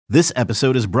This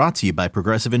episode is brought to you by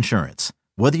Progressive Insurance.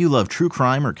 Whether you love true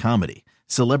crime or comedy,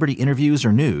 celebrity interviews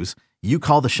or news, you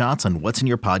call the shots on what's in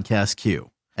your podcast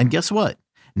queue. And guess what?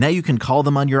 Now you can call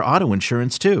them on your auto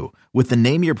insurance too with the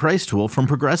Name Your Price tool from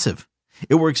Progressive.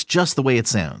 It works just the way it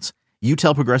sounds. You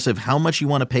tell Progressive how much you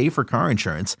want to pay for car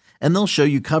insurance, and they'll show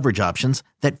you coverage options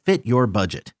that fit your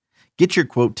budget. Get your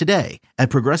quote today at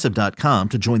Progressive.com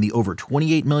to join the over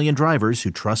 28 million drivers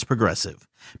who trust Progressive.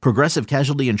 Progressive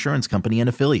Casualty Insurance Company and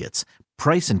Affiliates.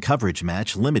 Price and coverage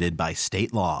match limited by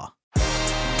state law.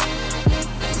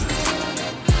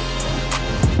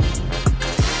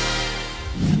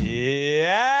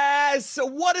 Yes!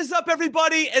 What is up,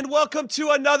 everybody? And welcome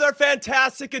to another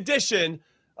fantastic edition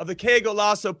of the Que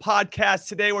Golazo podcast.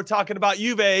 Today, we're talking about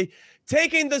Juve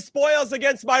taking the spoils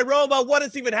against my Roma. What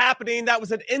is even happening? That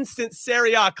was an instant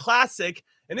Serie A classic.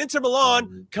 And Inter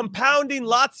Milan compounding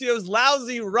Lazio's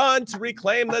lousy run to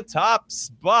reclaim the top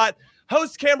spot.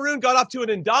 Host Cameroon got off to an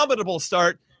indomitable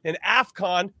start in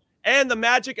AFCON. And the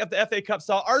magic of the FA Cup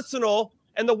saw Arsenal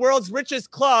and the world's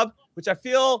richest club, which I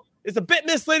feel is a bit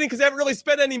misleading because they haven't really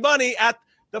spent any money at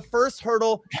the first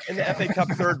hurdle in the FA Cup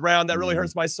third round. That really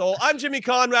hurts my soul. I'm Jimmy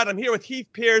Conrad. I'm here with Heath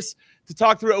Pierce to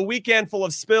talk through a weekend full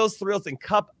of spills, thrills, and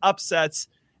cup upsets.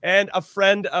 And a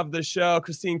friend of the show,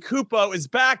 Christine Cupo, is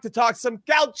back to talk some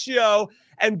calcio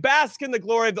and bask in the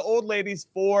glory of the old ladies'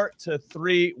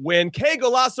 4-3 win. Que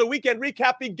Golazo weekend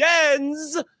recap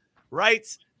begins right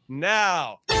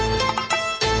now.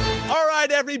 All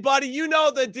right, everybody, you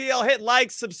know the deal. Hit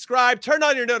like, subscribe, turn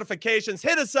on your notifications,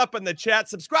 hit us up in the chat,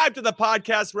 subscribe to the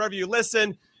podcast wherever you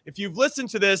listen. If you've listened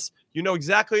to this, you know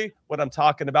exactly what I'm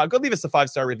talking about. Go leave us a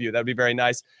 5-star review. That would be very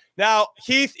nice. Now,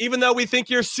 Heath, even though we think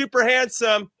you're super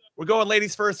handsome, we're going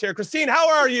ladies first here. Christine, how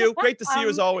are you? Great to see you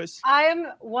as always. I'm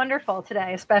wonderful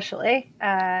today, especially.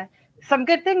 Some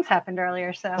good things happened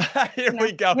earlier, so. Here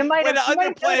we go. Way to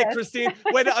underplay it, Christine.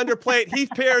 Way to underplay it. Heath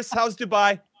Pierce, how's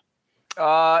Dubai?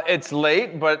 It's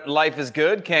late, but life is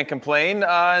good. Can't complain.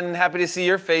 And happy to see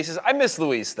your faces. I miss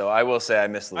Luis, though. I will say I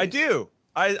miss Luis. I do.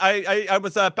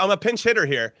 I'm a pinch hitter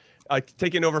here,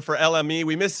 taking over for LME.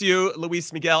 We miss you,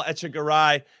 Luis Miguel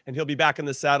Echegaray, and he'll be back in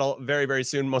the saddle very, very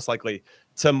soon, most likely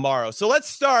tomorrow. So let's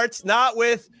start not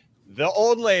with the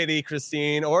old lady,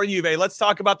 Christine, or Juve. Let's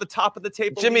talk about the top of the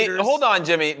table. Jimmy, leaders. Hold on,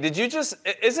 Jimmy.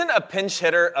 Isn't a pinch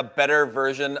hitter a better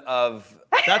version of?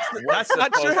 That's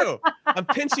not true. I'm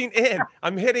pinching in.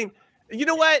 I'm hitting. You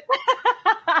know what?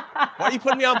 Why are you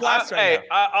putting me on blast right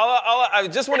now? I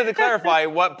just wanted to clarify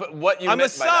what you meant by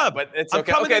sub. That, but it's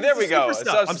okay. Okay, there we go.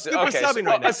 I'm super subbing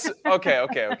right now.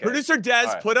 Okay. Producer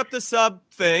Des put up the sub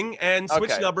thing and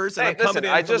switch numbers, and I'm coming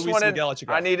in for Luis Miguel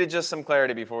Echegaray. I needed just some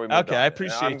clarity before we moved on. Okay, I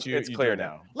appreciate you. It's clear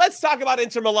now. Let's talk about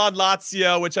Inter Milan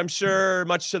Lazio, which I'm sure,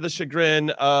 much to the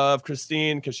chagrin of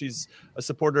Christine, because she's a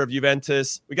supporter of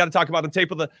Juventus. We got to talk about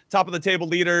the top of the table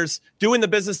leaders doing the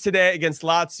business today against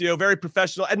Lazio. Very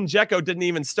professional. Edin Dzeko didn't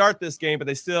even start this game, but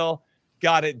they still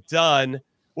got it done.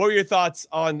 What were your thoughts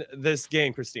on this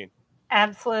game, Christine?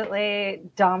 Absolutely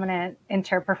dominant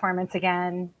Inter performance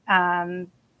again.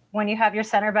 When you have your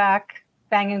center back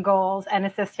banging goals and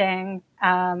assisting,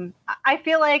 I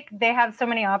feel like they have so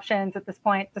many options at this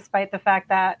point, despite the fact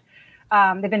that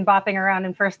they've been bopping around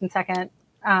in first and second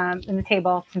in the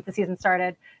table since the season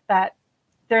started, that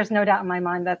there's no doubt in my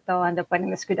mind that they'll end up winning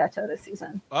the Scudetto this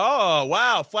season. Oh,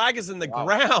 wow. Flag is in the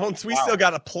ground. We still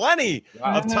got plenty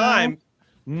of time.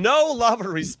 No love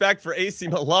or respect for AC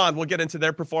Milan. We'll get into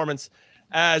their performance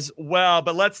as well.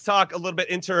 But let's talk a little bit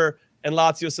Inter and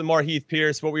Lazio some more. Heath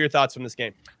Pierce, what were your thoughts from this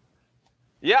game?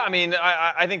 Yeah, I mean,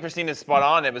 I think Christine is spot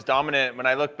on. It was dominant. When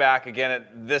I look back again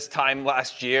at this time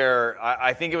last year,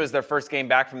 I think it was their first game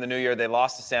back from the new year. They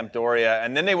lost to Sampdoria,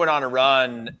 and then they went on a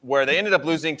run where they ended up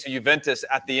losing to Juventus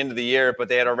at the end of the year, but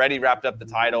they had already wrapped up the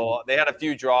title. They had a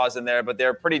few draws in there, but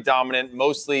they're pretty dominant,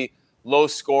 mostly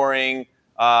low-scoring,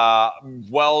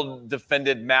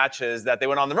 well-defended matches that they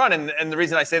went on the run. And the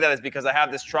reason I say that is because I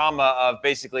have this trauma of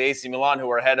basically AC Milan, who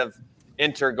were ahead of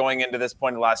Inter going into this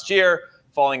point of last year,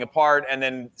 falling apart, and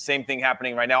then same thing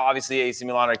happening right now. Obviously, AC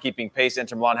Milan are keeping pace.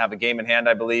 Inter Milan have a game in hand,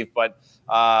 I believe, but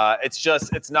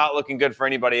it's not looking good for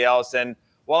anybody else. And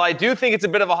while I do think it's a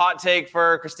bit of a hot take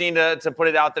for Christine to put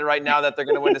it out there right now that they're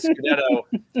going to win the Scudetto,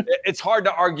 it's hard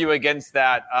to argue against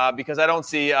that because I don't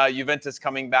see Juventus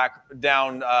coming back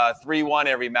down 3-1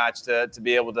 every match to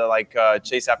be able to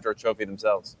chase after a trophy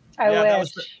themselves. I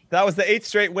wish. That was the 8th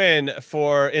straight win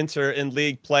for Inter in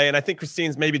league play. And I think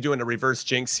Christine's maybe doing a reverse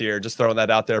jinx here. Just throwing that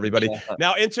out there, everybody.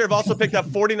 Now, Inter have also picked up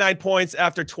 49 points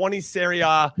after 20 Serie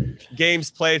A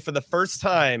games played for the first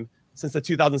time since the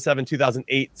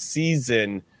 2007-2008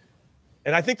 season.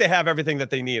 And I think they have everything that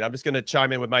they need. I'm just going to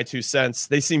chime in with my 2 cents.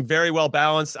 They seem very well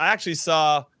balanced. I actually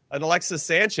saw an Alexis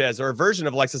Sanchez, or a version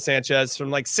of Alexis Sanchez, from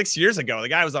like 6 years ago. The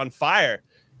guy was on fire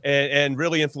and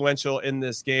really influential in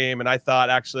this game. And I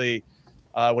thought actually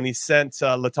when he sent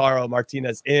Lautaro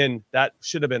Martinez in, that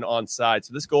should have been onside.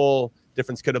 So this goal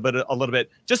difference could have been a little bit.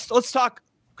 Just let's talk,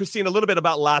 Christine, a little bit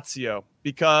about Lazio,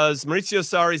 because Maurizio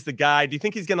Sarri's the guy. Do you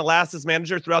think he's going to last as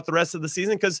manager throughout the rest of the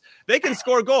season? Because they can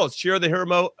score goals. Chiro, the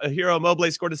hero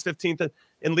Immobile, scored his 15th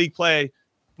in league play,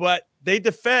 but they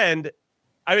defend.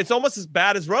 I mean, it's almost as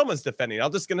bad as Roma's defending.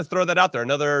 I'm just going to throw that out there.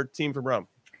 Another team from Rome.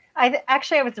 I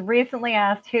was recently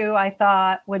asked who I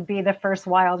thought would be the first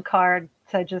wild card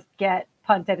to just get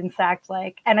punted and sacked,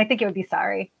 and I think it would be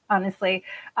Sarri, honestly.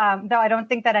 Though I don't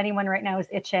think that anyone right now is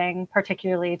itching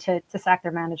particularly to sack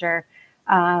their manager.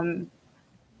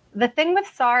 The thing with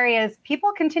Sarri is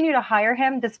people continue to hire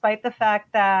him despite the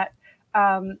fact that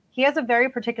he has a very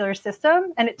particular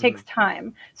system and it takes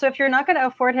time. So if you're not going to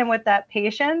afford him with that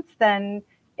patience, then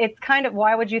it's kind of,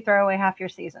 why would you throw away half your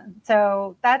season?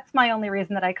 So that's my only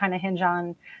reason that I kind of hinge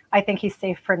on. I think he's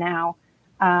safe for now.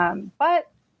 But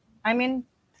I mean,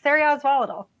 Serie A is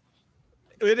volatile.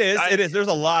 It is. There's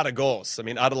a lot of goals. I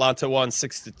mean, Atalanta won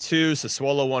 6-2.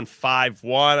 Sassuolo won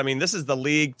 5-1. I mean, this is the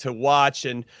league to watch.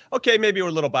 And okay, maybe we're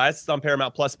a little biased. It's on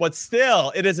Paramount Plus, but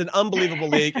still, it is an unbelievable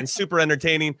league and super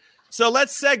entertaining. So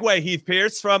let's segue, Heath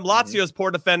Pierce, from Lazio's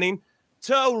poor defending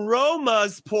to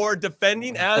Roma's poor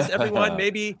defending. As everyone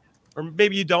maybe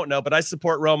you don't know, but I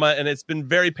support Roma, and it's been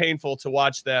very painful to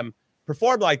watch them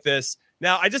perform like this.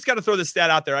 Now, I just got to throw this stat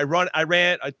out there. I wrote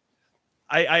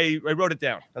it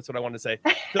down. That's what I wanted to say.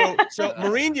 So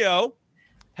Mourinho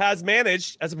has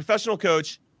managed, as a professional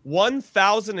coach,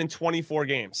 1,024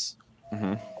 games.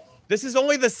 Mm-hmm. This is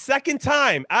only the second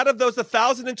time out of those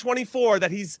 1,024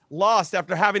 that he's lost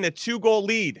after having a 2-goal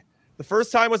lead. The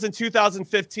first time was in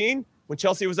 2015 when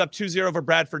Chelsea was up 2-0 over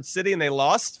Bradford City and they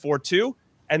lost 4-2.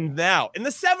 And now, in the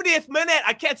 70th minute,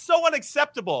 it's so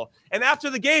unacceptable. And after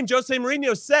the game, Jose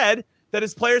Mourinho said that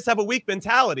his players have a weak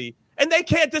mentality. And they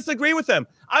can't disagree with him.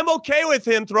 I'm okay with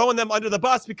him throwing them under the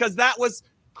bus because that was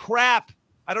crap.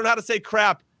 I don't know how to say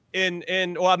crap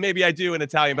well, maybe I do in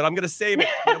Italian, but I'm going to save it.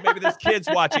 Maybe there's kids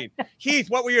watching. Heath,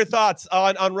 what were your thoughts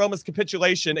on Roma's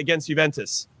capitulation against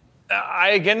Juventus?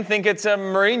 I again think it's a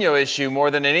Mourinho issue more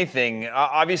than anything.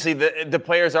 Obviously, the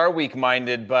players are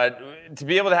weak-minded, but to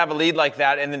be able to have a lead like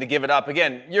that and then to give it up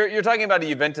again, you're talking about a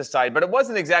Juventus side, but it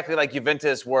wasn't exactly like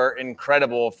Juventus were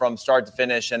incredible from start to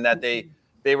finish and that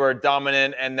they were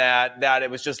dominant and that it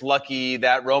was just lucky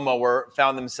that Roma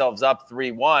found themselves up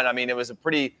 3-1. I mean, it was a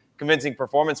pretty convincing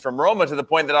performance from Roma to the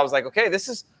point that I was like, okay, this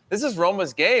is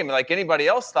Roma's game, like anybody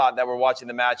else thought that were watching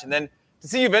the match, and then to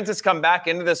see Juventus come back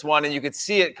into this one and you could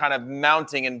see it kind of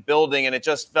mounting and building, and it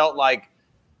just felt like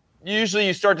usually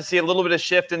you start to see a little bit of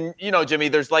shift. And, Jimmy,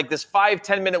 there's like this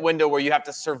 5-10 minute window where you have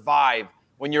to survive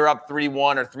when you're up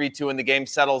 3-1 or 3-2 and the game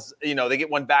settles, they get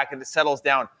one back and it settles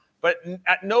down. But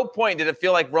at no point did it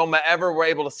feel like Roma ever were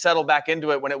able to settle back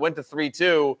into it when it went to 3-2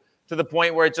 to the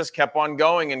point where it just kept on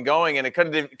going and going, and it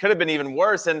could have been even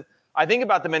worse. And I think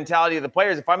about the mentality of the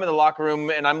players. If I'm in the locker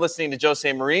room and I'm listening to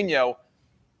Jose Mourinho,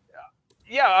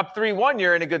 up 3-1,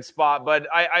 you're in a good spot. But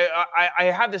I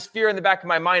have this fear in the back of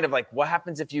my mind of like, what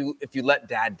happens if you let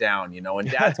Dad down,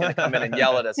 and Dad's going to come in and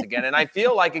yell at us again. And I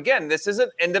feel like, again, this is an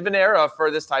end of an era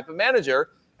for this type of manager,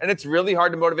 and it's really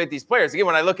hard to motivate these players. Again,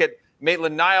 when I look at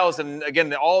Maitland-Niles and,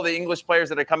 again, all the English players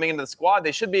that are coming into the squad,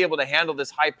 they should be able to handle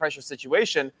this high-pressure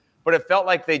situation. But it felt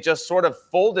like they just sort of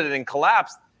folded it and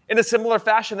collapsed in a similar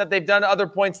fashion that they've done at other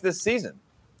points this season.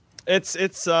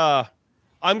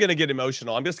 I'm going to get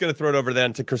emotional. I'm just going to throw it over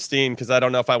then to Christine because I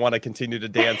don't know if I want to continue to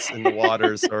dance in the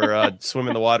waters or swim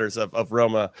in the waters of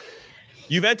Roma.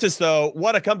 Juventus, though,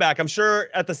 what a comeback. I'm sure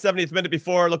at the 70th minute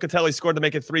before, Locatelli scored to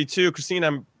make it 3-2.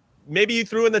 Christine, maybe you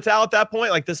threw in the towel at that point.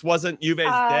 Like this wasn't Juve's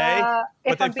day,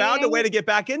 but they found a way to get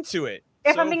back into it.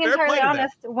 If I'm being entirely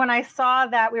honest, when I saw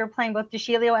that we were playing both De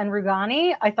Sciglio and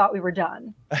Rugani, I thought we were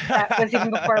done. That was even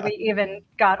before we even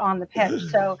got on the pitch.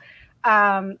 So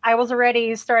I was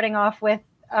already starting off with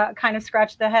kind of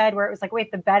scratch the head where it was like,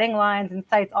 wait, the betting lines and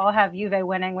sites all have Juve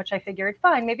winning, which I figured,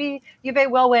 fine, maybe Juve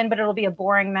will win, but it'll be a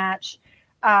boring match.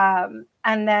 And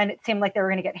then it seemed like they were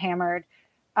going to get hammered.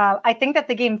 I think that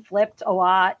the game flipped a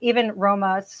lot. Even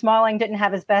Roma, Smalling didn't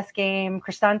have his best game.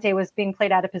 Cristante was being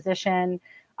played out of position.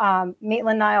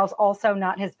 Maitland-Niles also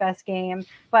not his best game.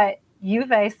 But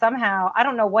Juve somehow, I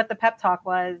don't know what the pep talk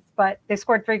was, but they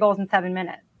scored 3 goals in 7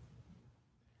 minutes.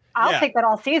 I'll take that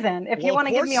all season. If you want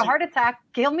to give me a heart attack,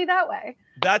 kill me that way.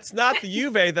 That's not the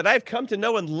Juve that I've come to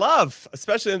know and love,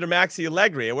 especially under Maxi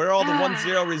Allegri. Where are all the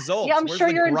 1-0 results? Yeah, I'm sure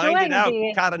you're enjoying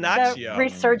the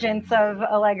resurgence of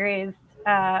Allegri's.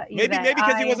 Maybe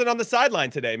because he wasn't on the sideline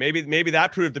today. Maybe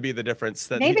that proved to be the difference.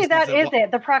 Maybe that is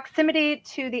it. The proximity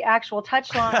to the actual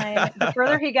touchline. The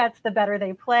further he gets, the better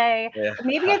they play. Yeah.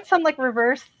 Maybe it's some like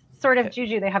reverse sort of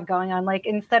juju they have going on. Like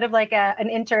instead of like an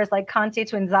Inter is like Conte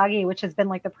to Inzaghi, which has been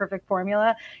like the perfect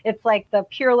formula. It's like the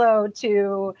Pirlo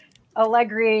to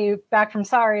Allegri back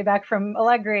from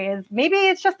Allegri. Is maybe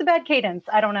it's just a bad cadence.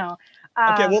 I don't know.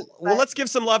 Okay, well, let's give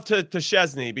some love to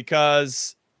Szczesny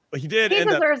because he end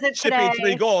up shipping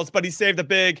 3 goals, but he saved a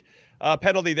big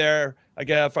penalty there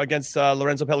against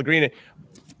Lorenzo Pellegrini.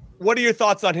 What are your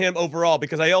thoughts on him overall?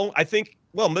 Because I think,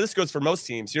 well, this goes for most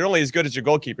teams. You're only as good as your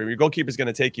goalkeeper. Your goalkeeper is going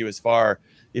to take you as far.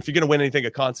 If you're going to win anything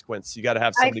of consequence, you got to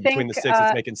have somebody between the sticks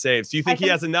that's making saves. Do you think he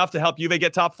has enough to help Juve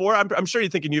get top 4? I'm sure you're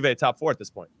thinking Juve top 4 at this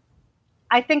point.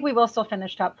 I think we will still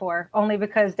finish top 4, only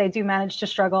because they do manage to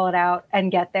struggle it out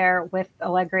and get there with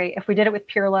Allegri. If we did it with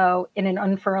Pirlo in an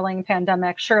unfurling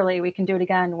pandemic, surely we can do it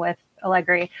again with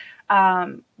Allegri.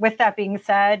 With that being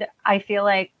said, I feel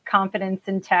like confidence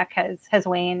in Tech has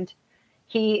waned.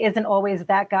 He isn't always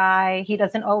that guy. He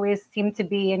doesn't always seem to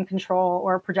be in control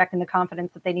or projecting the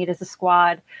confidence that they need as a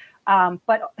squad.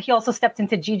 But he also stepped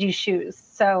into Gigi's shoes.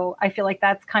 So I feel like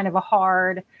that's kind of a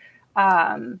hard...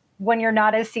 when you're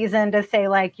not as seasoned as, say,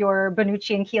 like your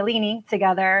Bonucci and Chiellini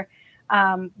together,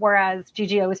 whereas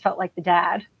Gigi always felt like the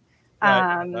dad.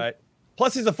 Right.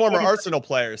 Plus, he's a former Arsenal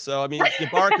player, so, I mean, the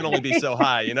bar can only be so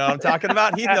high. You know what I'm talking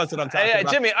about? He knows what I'm talking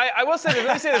about. Jimmy, I will say this.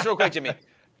 Let me say this real quick, Jimmy.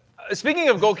 Speaking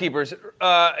of goalkeepers,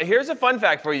 here's a fun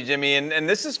fact for you, Jimmy, and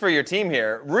this is for your team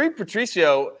here. Rui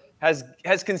Patricio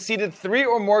has conceded 3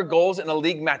 or more goals in a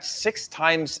league match 6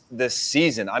 times this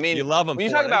season. I mean, you love him. When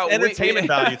you talk about entertainment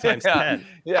value times 10.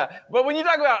 Yeah, but when you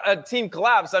talk about a team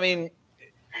collapse, I mean,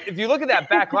 if you look at that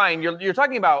back line, you're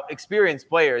talking about experienced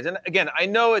players. And again, I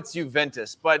know it's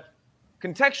Juventus, but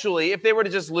contextually, if they were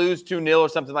to just lose 2-0 or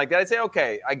something like that, I'd say,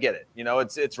 okay, I get it. You know,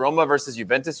 it's Roma versus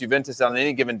Juventus. Juventus on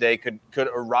any given day could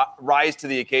rise to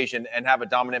the occasion and have a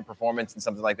dominant performance and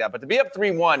something like that. But to be up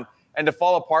 3-1 and to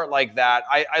fall apart like that,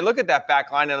 I look at that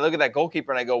back line and I look at that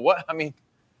goalkeeper and I go, what? I mean,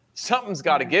 something's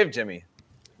got to give, Jimmy.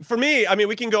 For me, I mean,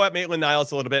 we can go at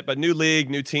Maitland-Niles a little bit, but new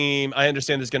league, new team. I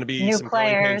understand there's going to be new some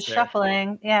players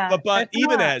shuffling. Yeah. But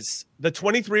even as the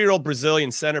 23-year-old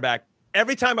Brazilian center back,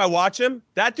 every time I watch him,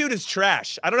 that dude is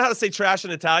trash. I don't know how to say trash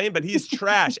in Italian, but he's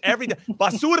trash.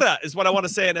 Basura is what I want to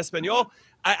say in Espanol.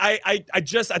 I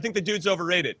think the dude's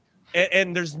overrated.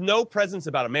 And there's no presence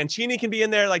about him. Mancini can be in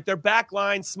there, like their back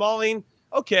line, Smalling,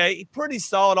 okay, pretty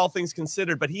solid, all things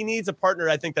considered, but he needs a partner,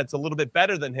 I think, that's a little bit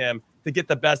better than him to get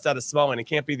the best out of Smalling. It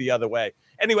can't be the other way.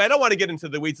 Anyway, I don't want to get into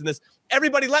the weeds in this.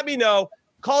 Everybody, let me know.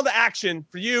 Call to action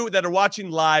for you that are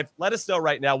watching live. Let us know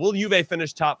right now. Will Juve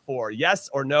finish top 4? Yes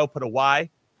or no? Put a Y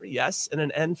for yes and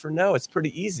an N for no. It's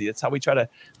pretty easy. It's how we try to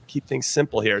keep things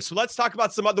simple here. So let's talk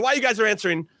about some other. While you guys are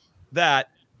answering that,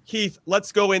 Heath,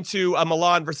 let's go into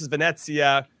Milan versus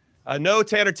Venezia. No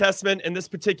Tanner Tessman in this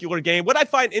particular game. What I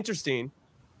find interesting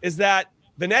is that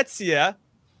Venezia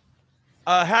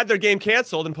had their game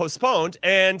canceled and postponed,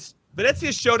 and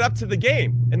Venezia showed up to the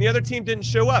game, and the other team didn't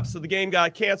show up, so the game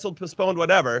got canceled, postponed,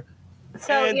 whatever.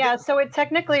 So, so it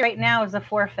technically right now is a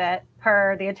forfeit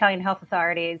per the Italian health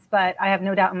authorities, but I have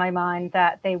no doubt in my mind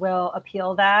that they will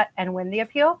appeal that and win the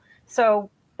appeal. So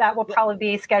that will probably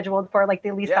be scheduled for like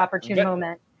the least opportune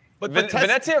moment. But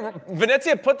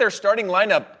Venezia put their starting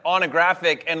lineup on a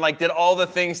graphic and like did all the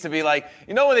things to be like,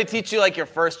 you know, when they teach you like your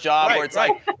first job where it's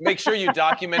like, make sure you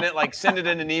document it, like send it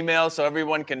in an email so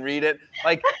everyone can read it.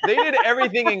 Like they did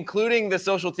everything, including the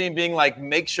social team being like,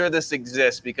 make sure this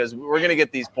exists because we're going to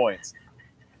get these points.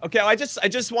 Okay. I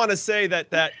just want to say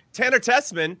that Tanner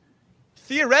Tessman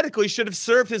theoretically should have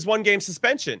served his 1-game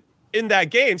suspension in that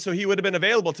game. So he would have been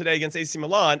available today against AC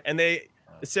Milan. And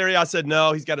Serie A said,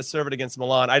 no, he's got to serve it against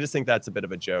Milan. I just think that's a bit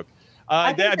of a joke.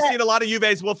 I've seen a lot of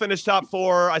Juves will finish top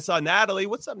 4. I saw Natalie.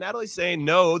 What's up, Natalie? Saying,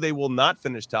 no, they will not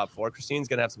finish top 4. Christine's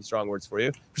going to have some strong words for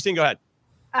you. Christine, go ahead.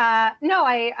 No,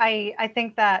 I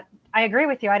think that I agree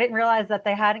with you. I didn't realize that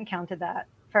they hadn't counted that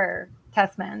for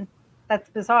Tessman. That's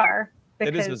bizarre.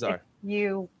 It is bizarre.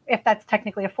 If that's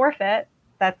technically a forfeit,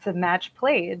 that's a match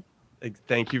played.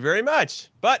 Thank you very much.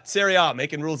 But Serie A,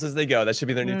 making rules as they go. That should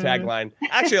be their new tagline.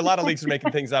 Actually, a lot of leagues are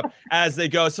making things up as they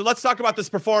go. So let's talk about this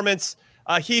performance.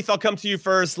 Heath, I'll come to you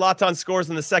first. Zlatan scores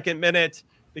in the 2nd minute.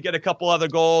 They get a couple other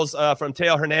goals from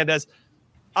Teo Hernandez.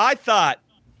 I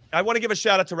want to give a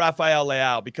shout out to Rafael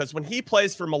Leao because when he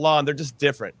plays for Milan, they're just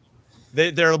different.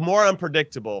 They're more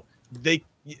unpredictable.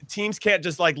 Teams can't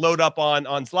just like load up on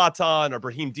Zlatan or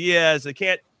Brahim Diaz.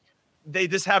 They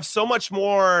just have so much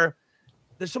more.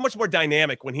 There's so much more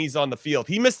dynamic when he's on the field.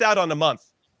 He missed out on a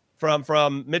month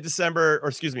from mid-December, or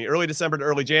excuse me, early December to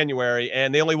early January,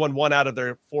 and they only won 1 out of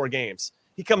their 4 games.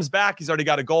 He comes back. He's already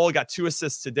got a goal. He got 2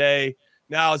 assists today.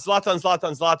 Now,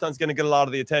 Zlatan's going to get a lot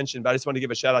of the attention, but I just want to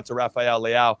give a shout-out to Rafael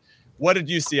Leao. What did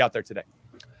you see out there today?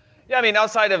 Yeah, I mean,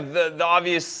 outside of the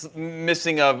obvious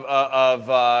missing of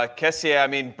Kessie, I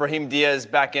mean, Brahim Diaz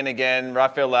back in again,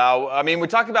 Rafael Leao. I mean, we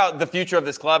talk about the future of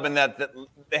this club and that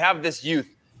they have this youth,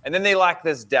 and then they lack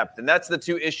this depth. And that's the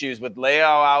 2 issues with Leao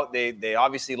out. They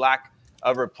obviously lack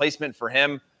a replacement for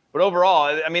him. But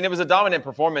overall, I mean, it was a dominant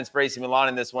performance for AC Milan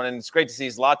in this one, and it's great to see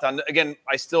Zlatan. Again,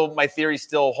 my theory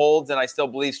still holds, and I still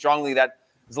believe strongly that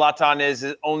Zlatan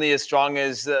is only as strong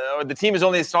as, or the team is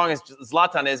only as strong as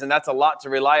Zlatan is, and that's a lot to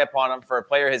rely upon him for a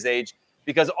player his age,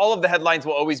 because all of the headlines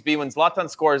will always be when Zlatan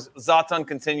scores, Zlatan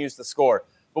continues to score.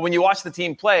 But when you watch the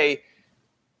team play,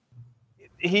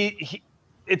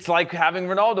 it's like having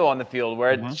Ronaldo on the field,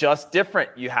 where it's just different.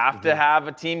 You have to have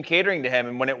a team catering to him,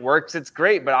 and when it works, it's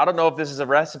great. But I don't know if this is a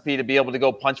recipe to be able to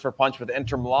go punch for punch with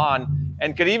Inter Milan,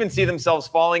 and could even see themselves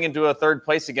falling into a 3rd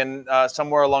place again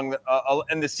somewhere along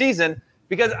in the season.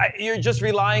 Because you're just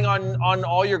relying on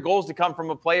all your goals to come from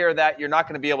a player that you're not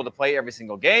going to be able to play every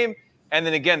single game. And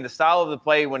then again, the style of the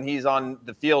play when he's on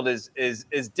the field is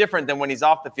different than when he's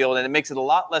off the field. And it makes it a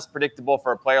lot less predictable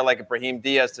for a player like Brahim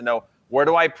Diaz to know, where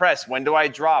do I press? When do I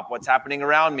drop? What's happening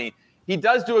around me? He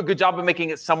does do a good job of making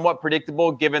it somewhat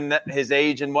predictable given that his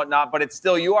age and whatnot. But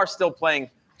you are still playing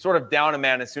sort of down a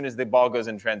man as soon as the ball goes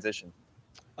in transition.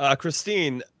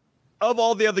 Christine, of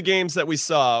all the other games that we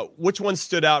saw, which one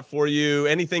stood out for you?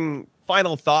 Anything,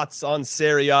 final thoughts on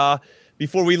Serie A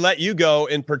before we let you go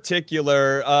in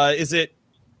particular? Is it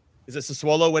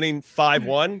Sassuolo winning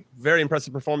 5-1? Very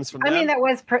impressive performance from them. I mean, that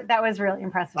was really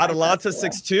impressive. Atalanta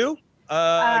 6-2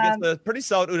 against a pretty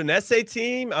solid Udinese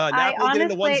team. Napoli getting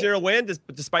the 1-0 win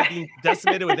despite being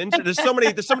decimated with injury. There's so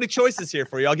many choices here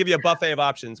for you. I'll give you a buffet of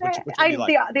options. Which would you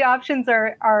like? The options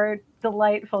are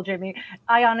delightful, Jimmy.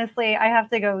 I have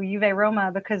to go Juve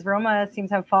Roma, because Roma seems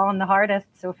to have fallen the hardest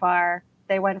so far.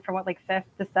 They went from 5th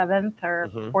to 7th or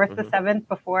 4th to 7th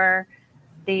before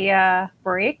the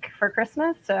break for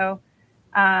Christmas. So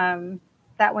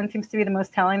that one seems to be the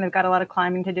most telling. They've got a lot of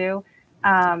climbing to do.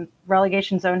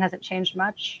 Relegation zone hasn't changed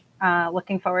much.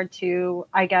 Looking forward to,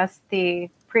 I guess, the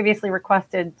previously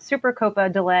requested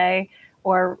Supercopa delay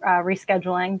or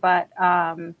rescheduling, but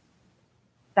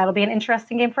that'll be an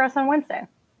interesting game for us on Wednesday.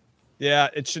 Yeah,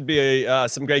 it should be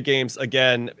some great games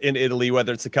again in Italy,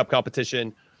 whether it's a cup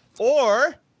competition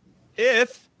or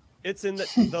if it's in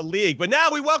the league. But now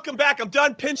we welcome back. I'm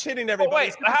done pinch hitting everybody.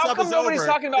 Wait, how come nobody's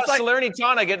talking about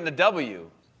Salernitana getting the W?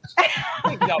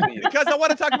 Because I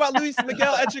want to talk about Luis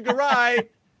Miguel Echegaray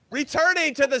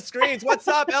returning to the screens. What's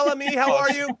up, LME? How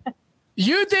are you?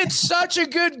 You did such a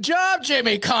good job,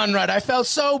 Jimmy Conrad. I felt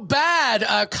so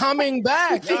bad coming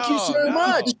back. Thank you so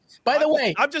much. By the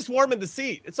way, I'm just warming the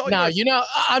seat. It's all now, yours.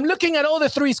 I'm looking at all the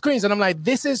 3 screens and I'm like,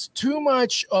 this is too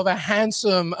much of a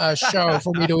handsome show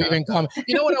for me to even come.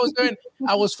 You know what I was doing?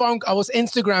 I was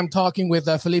Instagram talking with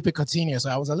Felipe Coutinho, so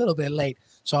I was a little bit late.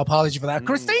 So I apologize for that.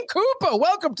 Christine Cooper,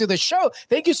 welcome to the show.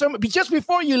 Thank you so much. Just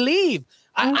before you leave,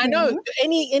 I know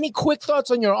any quick thoughts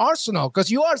on your Arsenal,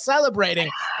 because you are celebrating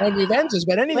on Juventus,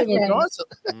 but anything on your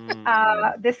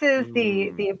Arsenal? This is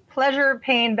the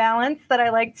pleasure-pain balance that I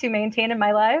like to maintain in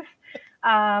my life.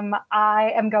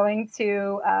 I am going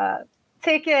to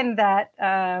take in that,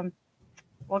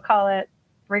 we'll call it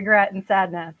regret and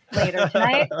sadness later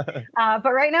tonight.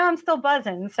 But right now I'm still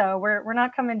buzzing, so we're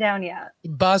not coming down yet.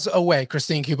 Buzz away,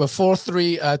 Christine Cooper.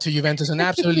 4-3 to Juventus. An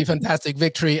absolutely fantastic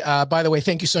victory. By the way,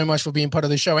 thank you so much for being part of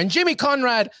the show. And Jimmy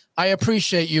Conrad, I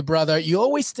appreciate you, brother. You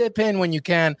always step in when you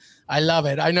can. I love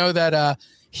it. I know that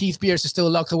Heath Pierce is still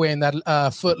locked away in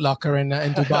that Foot Locker in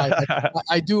Dubai. But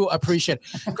I do appreciate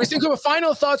it. Christine Cooper,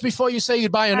 final thoughts before you say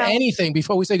goodbye on anything,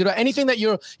 before we say goodbye, anything that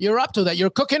you're up to, that you're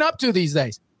cooking up to these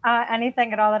days.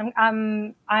 Anything at all that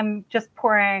I'm just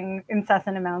pouring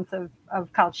incessant amounts of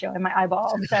calcio in my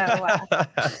eyeball.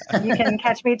 So you can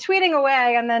catch me tweeting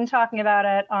away and then talking about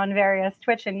it on various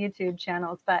Twitch and YouTube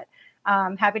channels. But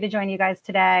happy to join you guys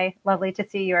today. Lovely to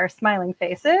see your smiling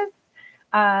faces.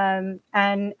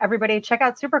 And everybody check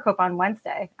out Supercopa on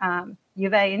Wednesday.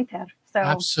 Juve Inter. So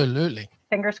absolutely.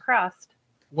 Fingers crossed.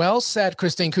 Well said,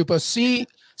 Christine Cooper.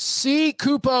 See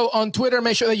Cupo on Twitter.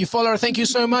 Make sure that you follow her. Thank you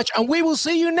so much. And we will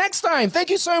see you next time.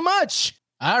 Thank you so much.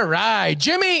 All right,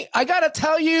 Jimmy, I gotta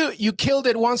tell you, you killed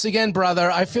it once again,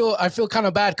 brother. I feel kind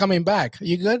of bad coming back.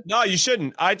 You good? No, you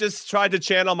shouldn't. I just tried to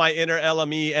channel my inner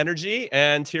LME energy,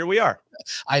 and here we are.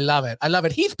 I love it. I love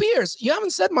it. Heath Pierce, you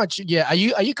haven't said much yet. Are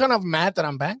you kind of mad that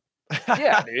I'm back?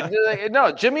 Yeah, dude.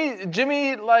 No,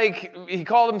 Jimmy, like he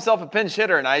called himself a pinch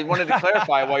hitter, and I wanted to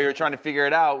clarify while you were trying to figure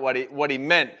it out what he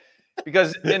meant,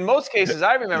 because in most cases,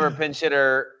 I remember a pinch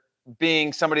hitter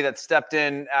being somebody that stepped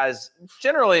in as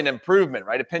generally an improvement,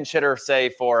 right? A pinch hitter, say,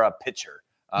 for a pitcher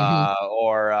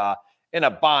or in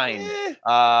a bind,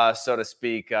 so to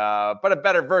speak, but a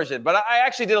better version. But I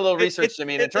actually did a little research.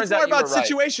 It turns out it's more about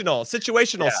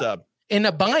situational sub. In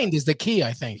a bind is the key,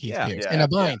 I think, Heath Pierce. In a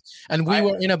bind. Yeah. And we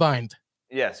were in a bind.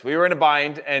 Yes, we were in a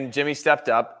bind, and Jimmy stepped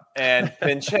up and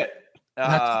pinch hit.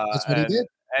 That's what he did.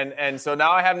 And so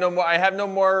now I have no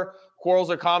more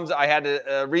quarrels or comms. I had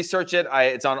to research it.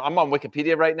 I'm on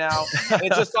Wikipedia right now.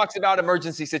 It just talks about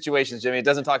emergency situations, Jimmy. It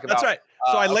doesn't talk about. That's right.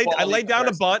 So I laid down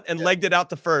a bunt and legged it out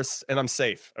to first, and I'm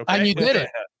safe. Okay? And you did it.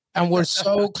 And we're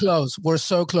so close. We're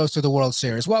so close to the World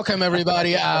Series. Welcome,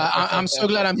 everybody. I'm so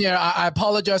glad I'm here. I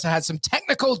apologize. I had some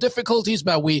technical difficulties,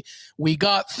 but we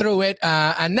got through it.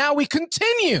 And now we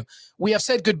continue. We have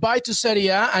said goodbye to Serie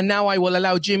A, and now I will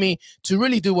allow Jimmy to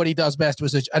really do what he does best,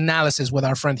 which is analysis with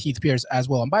our friend Heath Pierce as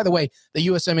well. And by the way, the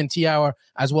USMNT Hour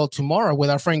as well tomorrow with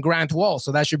our friend Grant Wall.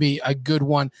 So that should be a good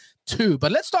one too.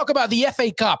 But let's talk about the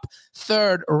FA Cup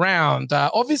third round.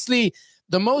 Obviously,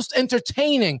 the most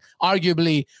entertaining,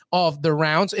 arguably, of the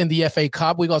rounds in the FA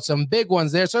Cup. We got some big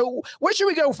ones there. So where should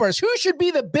we go first? Who should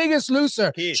be the biggest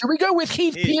loser? Should we go with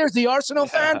Heath Pierce, the Arsenal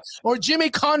fan, or Jimmy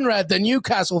Conrad, the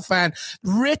Newcastle fan?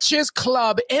 Richest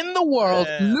club in the world,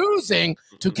 losing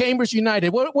to Cambridge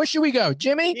United. Where should we go?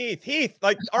 Jimmy? Heath.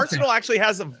 Like, Arsenal actually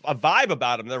has a vibe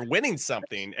about them. They're winning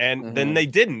something, and then they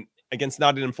didn't against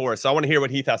Nottingham Forest. So I want to hear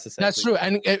what Heath has to say. That's true.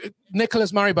 And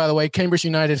Nicholas Murray, by the way, Cambridge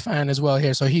United fan as well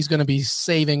here. So he's going to be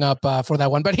saving up for that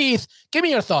one. But Heath, give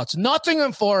me your thoughts.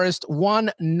 Nottingham Forest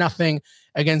 1-0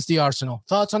 against the Arsenal.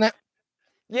 Thoughts on it?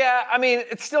 Yeah, I mean,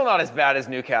 it's still not as bad as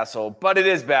Newcastle, but it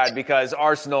is bad because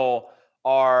Arsenal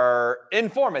are in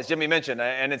form, as Jimmy mentioned,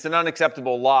 and it's an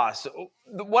unacceptable loss.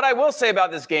 What I will say about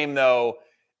this game, though,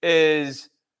 is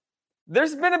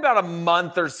there's been about a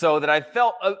month or so that I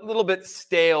felt a little bit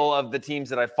stale of the teams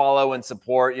that I follow and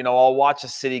support. You know, I'll watch a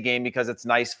City game because it's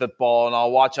nice football, and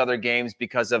I'll watch other games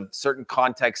because of certain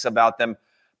contexts about them.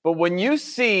 But when you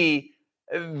see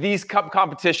these cup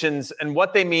competitions and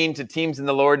what they mean to teams in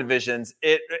the lower divisions,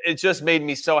 it just made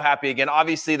me so happy again.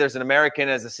 Obviously, there's an American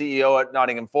as the CEO at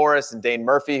Nottingham Forest, and Dane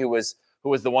Murphy, who was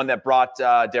the one that brought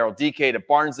Daryl Dike to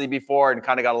Barnsley before and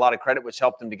kind of got a lot of credit, which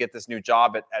helped him to get this new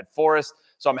job at Forest.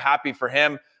 So I'm happy for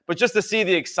him. But just to see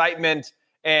the excitement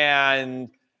and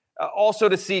also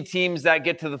to see teams that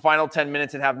get to the final 10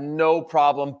 minutes and have no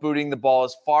problem booting the ball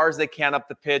as far as they can up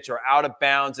the pitch or out of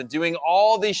bounds and doing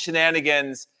all these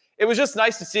shenanigans, it was just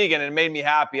nice to see again, and it made me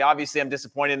happy. Obviously, I'm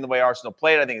disappointed in the way Arsenal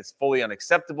played. I think it's fully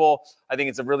unacceptable. I think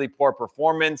it's a really poor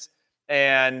performance.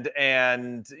 And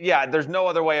yeah, there's no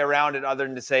other way around it other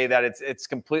than to say that it's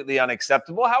completely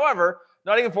unacceptable. However,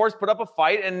 Nottingham Forest put up a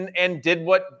fight and did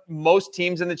what most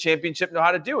teams in the championship know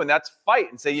how to do, and that's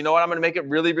fight and say, you know what, I'm going to make it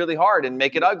really, really hard and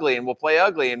make it ugly, and we'll play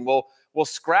ugly, and we'll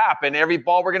scrap, and every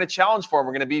ball we're going to challenge for, and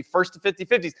we're going to be first to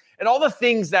 50-50s, and all the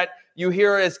things that you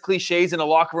hear as cliches in a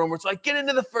locker room where it's like, get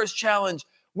into the first challenge,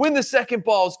 win the second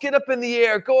balls, get up in the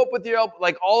air, go up with your elbow,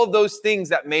 like all of those things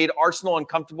that made Arsenal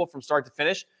uncomfortable from start to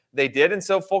finish. They did, and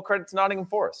so full credit to Nottingham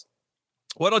Forest.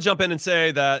 Well, I'll jump in and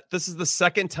say that this is the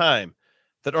second time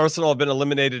that Arsenal have been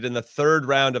eliminated in the third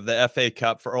round of the FA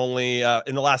Cup for only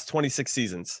in the last 26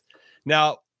 seasons.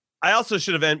 Now, I also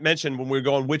should have mentioned when we were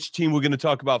going which team we're going to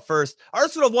talk about first.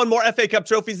 Arsenal have won more FA Cup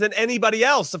trophies than anybody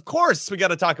else. Of course, we got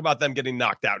to talk about them getting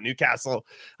knocked out. Newcastle,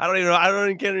 I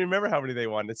don't can't even remember how many they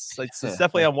won. It's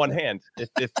definitely on one hand,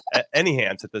 if any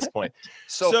hands at this point.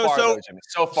 So far, Jimmy.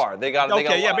 So far, they got.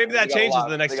 Okay, yeah, maybe that changes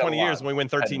in the next 20 years when we win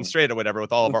 13 straight or whatever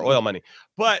with all of our oil money.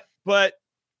 But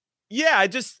yeah,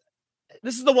 this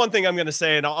is the one thing I'm going to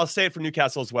say, and I'll say it for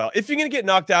Newcastle as well. If you're going to get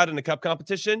knocked out in a cup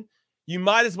competition, you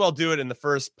might as well do it in the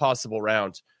first possible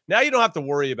round. Now you don't have to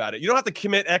worry about it. You don't have to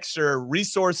commit extra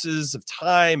resources of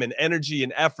time and energy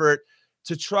and effort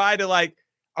to try to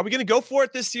are we going to go for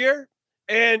it this year?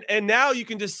 And now you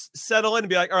can just settle in and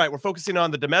be like, all right, we're focusing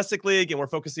on the domestic league and we're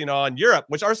focusing on Europe,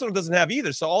 which Arsenal doesn't have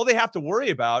either. So all they have to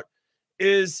worry about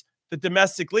is the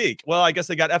domestic league. Well, I guess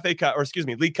they got League Cup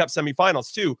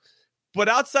semifinals too. But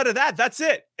outside of that, that's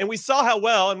it. And we saw how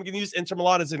well, and we can use Inter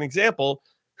Milan as an example,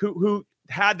 who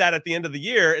had that at the end of the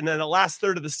year, and then the last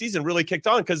third of the season really kicked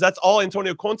on because that's all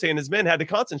Antonio Conte and his men had to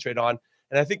concentrate on.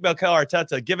 And I think Mikel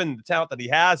Arteta, given the talent that he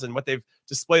has and what they've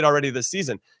displayed already this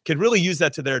season, can really use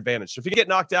that to their advantage. So if you get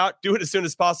knocked out, do it as soon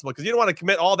as possible, because you don't want to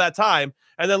commit all that time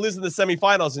and then lose in the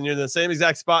semifinals and you're in the same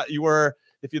exact spot you were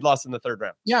if you'd lost in the third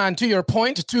round. Yeah, and to your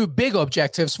point, two big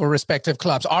objectives for respective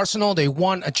clubs. Arsenal, they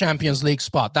want a Champions League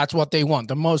spot. That's what they want,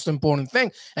 the most important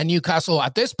thing. And Newcastle,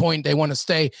 at this point, they want to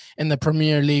stay in the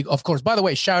Premier League, of course. By the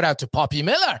way, shout out to Poppy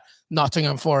Miller,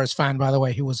 Nottingham Forest fan, by the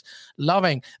way. He was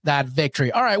loving that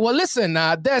victory. All right, well, listen,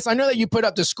 Des, I know that you put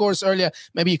up the scores earlier.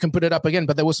 Maybe you can put it up again,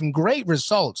 but there was some great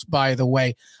results, by the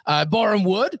way. Boreham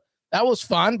Wood, that was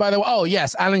fun, by the way. Oh,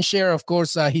 yes. Alan Shearer, of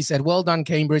course, he said, well done,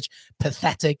 Cambridge.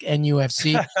 Pathetic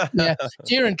NUFC. Yeah.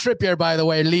 Kieran Trippier, by the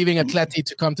way, leaving Atleti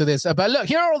to come to this. But look,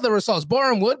 here are all the results.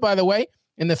 Boreham Wood, by the way,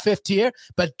 in the 5th tier.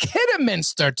 But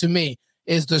Kidderminster, to me,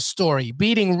 is the story,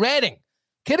 beating Reading.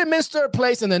 Kidderminster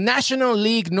plays in the National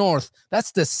League North.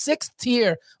 That's the 6th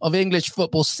tier of English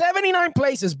football. 79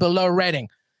 places below Reading,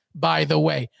 by the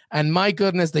way. And my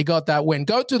goodness, they got that win.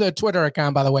 Go to their Twitter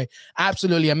account, by the way.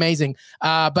 Absolutely amazing.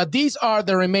 But these are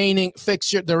the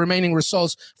remaining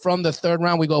results from the third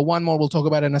round. We got one more we'll talk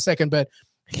about in a second. But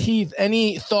Heath,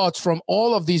 any thoughts from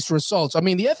all of these results? I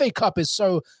mean, the FA Cup is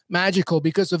so magical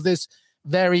because of this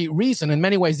very reason. In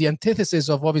many ways, the antithesis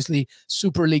of obviously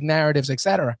Super League narratives,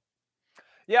 etc.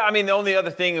 Yeah, I mean, the only other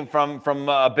thing from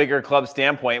a bigger club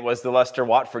standpoint was the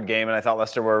Leicester-Watford game, and I thought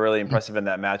Leicester were really impressive in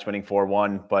that match, winning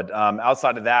 4-1. But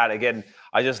outside of that, again,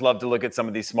 I just love to look at some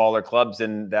of these smaller clubs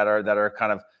and that are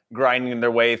kind of grinding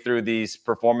their way through these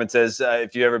performances.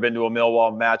 If you've ever been to a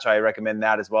Millwall match, I recommend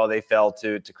that as well. They fell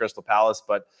to Crystal Palace,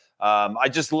 but I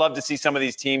just love to see some of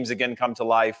these teams again come to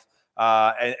life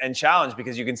and challenge,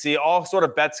 because you can see all sort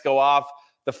of bets go off,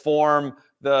 the form,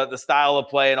 the style of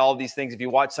play, and all of these things. If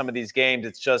you watch some of these games,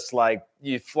 it's just like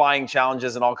you flying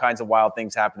challenges and all kinds of wild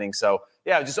things happening. So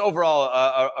yeah, just overall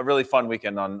a really fun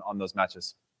weekend on those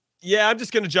matches. Yeah, I'm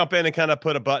just going to jump in and kind of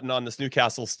put a button on this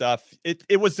Newcastle stuff.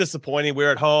 It was disappointing. We were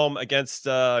at home against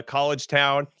College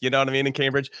Town, you know what I mean, in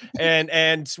Cambridge,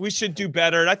 and we should do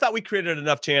better. And I thought we created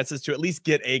enough chances to at least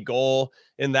get a goal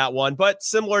in that one. But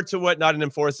similar to what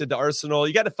Nottingham Forest did to Arsenal,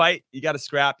 you got to fight, you got to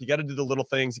scrap, you got to do the little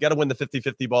things, you got to win the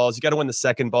 50-50 balls, you got to win the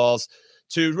second balls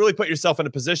to really put yourself in a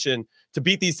position to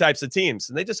beat these types of teams.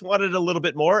 And they just wanted a little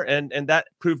bit more, and that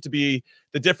proved to be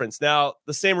the difference. Now,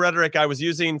 the same rhetoric I was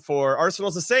using for Arsenal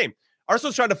is the same.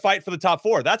 Arsenal's trying to fight for the top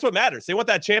 4. That's what matters. They want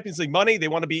that Champions League money. They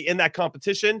want to be in that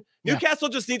competition. Yeah. Newcastle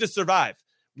just need to survive.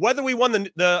 Whether we won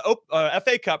the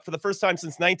FA Cup for the first time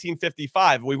since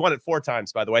 1955, we won it 4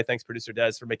 times, by the way. Thanks, producer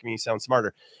Des, for making me sound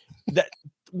smarter.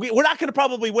 We're not going to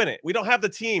probably win it. We don't have the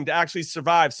team to actually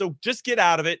survive. So just get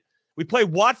out of it. We play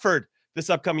Watford this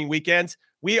upcoming weekend.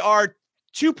 We are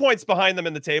 2 points behind them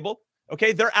in the table.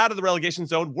 Okay, they're out of the relegation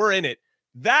zone. We're in it.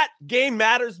 That game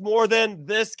matters more than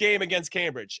this game against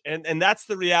Cambridge. And that's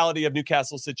the reality of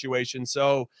Newcastle's situation.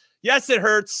 So, yes, it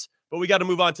hurts, but we got to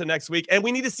move on to next week. And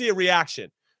we need to see a reaction.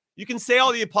 You can say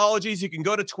all the apologies. You can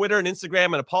go to Twitter and Instagram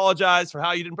and apologize for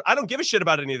how you didn't. I don't give a shit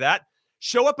about any of that.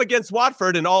 Show up against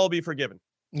Watford and all will be forgiven.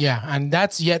 Yeah, and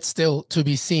that's yet still to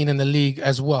be seen in the league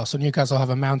as well. So Newcastle have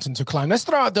a mountain to climb. Let's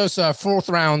throw out those 4th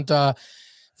round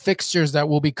fixtures that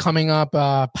will be coming up.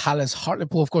 Palace,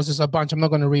 Hartlepool, of course, there's a bunch. I'm not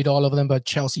going to read all of them, but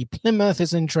Chelsea, Plymouth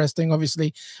is interesting,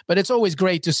 obviously. But it's always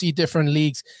great to see different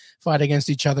leagues fight against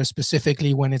each other,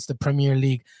 specifically when it's the Premier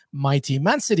League mighty.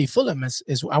 Man City, Fulham is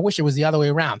I wish it was the other way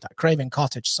around. Craven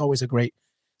Cottage is always a great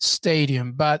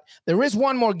stadium. But there is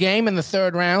one more game in the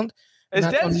 3rd round. Is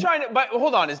Des trying to? But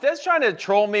hold on, is Des trying to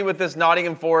troll me with this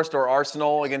Nottingham Forest or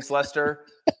Arsenal against Leicester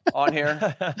on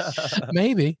here?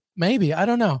 Maybe. I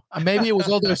don't know. Maybe it was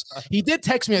all those. He did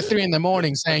text me at 3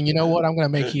 a.m. saying, "You know what? I'm going to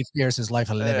make Heath Pierce's life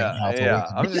a living." Yeah.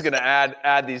 I'm just going to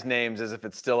add these names as if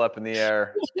it's still up in the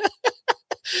air.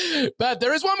 But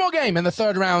there is one more game in the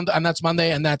 3rd round, and that's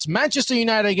Monday, and that's Manchester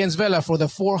United against Villa for the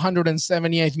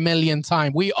 478th millionth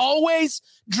time. We always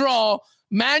draw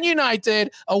Man United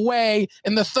away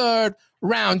in the 3rd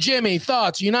round. Jimmy,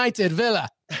 thoughts? United, Villa.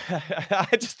 I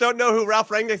just don't know who Ralph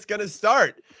Rangnick's going to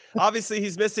start. Obviously,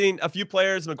 he's missing a few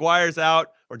players. Maguire's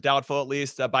out, or doubtful at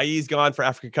least. Bailly's gone for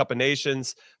Africa Cup of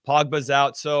Nations. Pogba's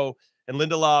out. And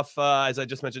Lindelof, as I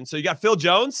just mentioned. So you got Phil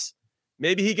Jones.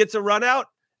 Maybe he gets a run out.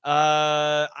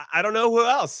 I don't know who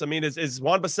else. I mean, is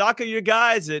Wan-Bissaka your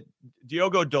guy? Is it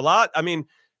Diogo Dalot? I mean,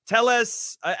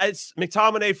 Telles, it's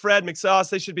McTominay, Fred, McSauce.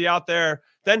 They should be out there.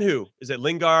 Then who? Is it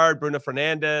Lingard, Bruno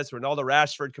Fernandes, Ronaldo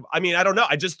Rashford? I mean, I don't know.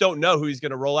 I just don't know who he's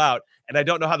going to roll out. And I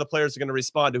don't know how the players are going to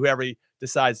respond to whoever he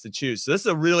decides to choose. So this is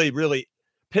a really, really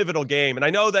pivotal game. And I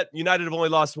know that United have only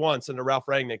lost once under Ralph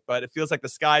Rangnick, but it feels like the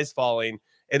sky's falling.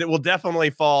 And it will definitely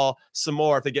fall some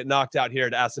more if they get knocked out here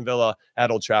at Aston Villa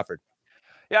at Old Trafford.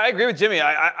 Yeah, I agree with Jimmy.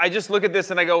 I just look at this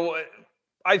and I go,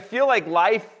 I feel like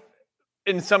life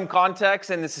in some contexts,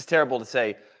 and this is terrible to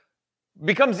say,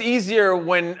 becomes easier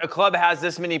when a club has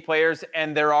this many players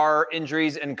and there are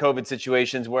injuries and COVID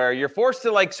situations where you're forced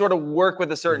to like sort of work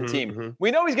with a certain team.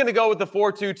 We know he's going to go with the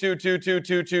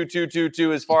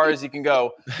 4-2-2-2-2-2-2-2-2-2 as far as he can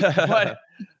go,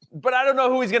 but I don't know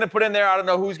who he's going to put in there. I don't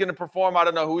know who's going to perform. I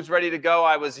don't know who's ready to go.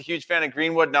 I was a huge fan of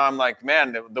Greenwood. Now I'm like,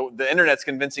 man, the internet's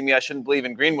convincing me I shouldn't believe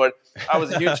in Greenwood. I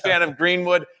was a huge fan of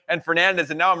Greenwood and Fernandes,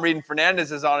 and now I'm reading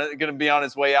Fernandes is going to be on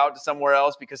his way out to somewhere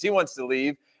else because he wants to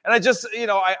leave. And I just,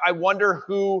 I wonder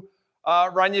who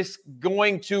Ranieri's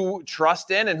going to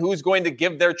trust in and who's going to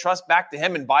give their trust back to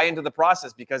him and buy into the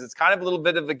process, because it's kind of a little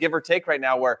bit of a give or take right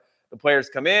now where the players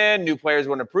come in, new players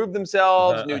want to prove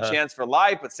themselves, new chance for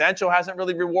life, but Sancho hasn't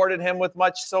really rewarded him with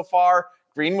much so far.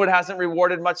 Greenwood hasn't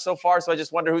rewarded much so far, so I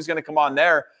just wonder who's going to come on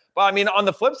there. But, I mean, on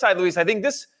the flip side, Luis, I think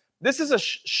this is a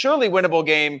surely winnable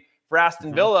game for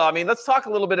Aston Villa. I mean, let's talk a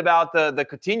little bit about the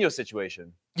Coutinho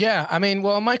situation. Yeah, I mean,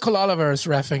 well, Michael Oliver is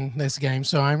reffing this game,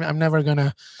 so I'm never going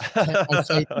to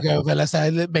go Villa.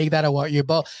 So make that about you.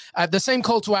 But the same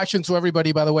call to action to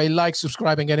everybody, by the way, like,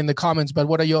 subscribe, and get in the comments. But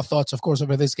what are your thoughts, of course,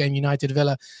 over this game, United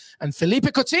Villa and Felipe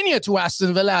Coutinho to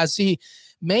Aston Villa as he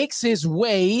makes his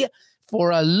way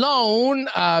for a loan?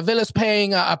 Villa's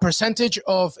paying a percentage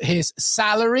of his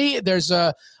salary. There's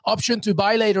a option to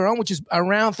buy later on, which is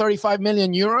around 35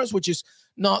 million euros, which is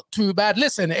not too bad.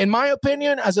 Listen, in my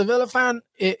opinion, as a Villa fan,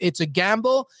 it's a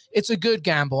gamble. It's a good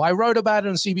gamble. I wrote about it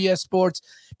on CBS Sports,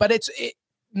 but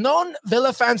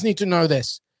non-Villa fans need to know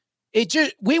this.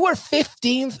 We were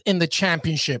 15th in the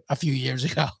championship a few years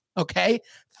ago, okay?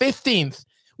 15th.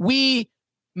 We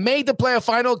made the playoff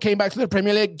final, came back to the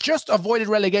Premier League, just avoided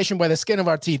relegation by the skin of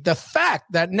our teeth. The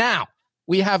fact that now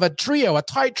we have a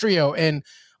tight trio in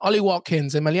Ollie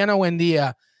Watkins, Emiliano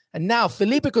Buendia, and now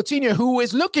Felipe Coutinho, who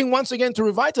is looking once again to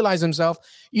revitalize himself,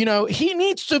 he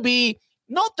needs to be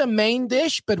not the main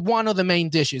dish, but one of the main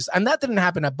dishes. And that didn't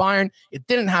happen at Bayern. It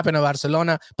didn't happen at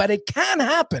Barcelona, but it can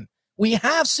happen. We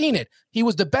have seen it. He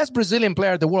was the best Brazilian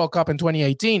player at the World Cup in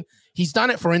 2018. He's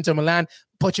done it for Inter Milan.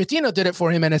 Pochettino did it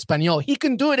for him in Espanyol. He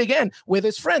can do it again with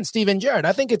his friend, Steven Gerrard.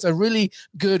 I think it's a really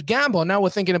good gamble. Now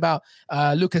we're thinking about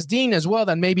Lucas Digne as well,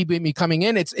 that maybe be coming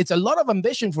in. It's a lot of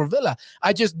ambition for Villa.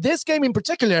 This game in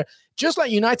particular, just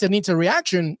like United needs a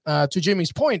reaction, to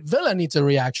Jimmy's point, Villa needs a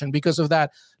reaction because of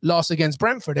that loss against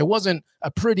Brentford. It wasn't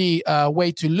a pretty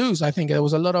way to lose. I think there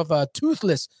was a lot of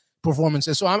toothless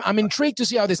performances. So I'm intrigued to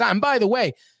see how this. And by the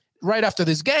way, right after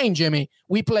this game, Jimmy,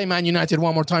 we play Man United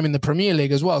one more time in the Premier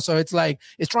League as well. So it's like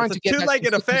it's trying to get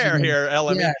two-legged affair here,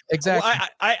 Ellen. Yeah, exactly. Well,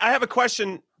 I have a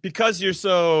question because you're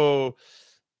so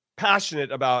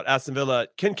passionate about Aston Villa.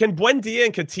 Can Buendia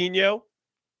and Coutinho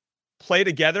play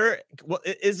together?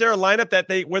 Is there a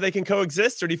lineup where they can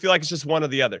coexist, or do you feel like it's just one or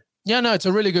the other? Yeah, no, it's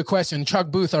a really good question.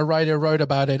 Chuck Booth, our writer, wrote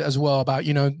about it as well, about,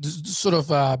 sort of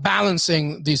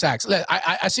balancing these acts.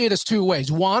 I see it as two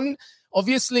ways. One,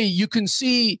 obviously, you can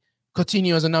see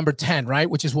Coutinho as a number 10, right?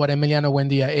 Which is what Emiliano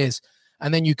Buendia is.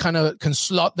 And then you kind of can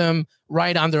slot them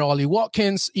right under Ollie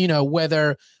Watkins,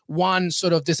 whether one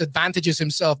sort of disadvantages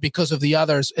himself because of the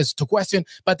others is to question.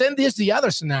 But then there's the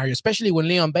other scenario, especially when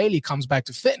Leon Bailey comes back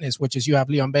to fitness, which is you have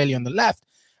Leon Bailey on the left,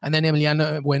 and then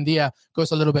Emiliano Buendia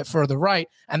goes a little bit further right.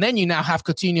 And then you now have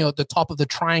Coutinho at the top of the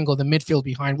triangle, the midfield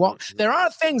behind Watkins. There are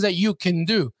things that you can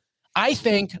do. I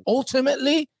think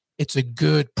ultimately it's a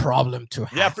good problem to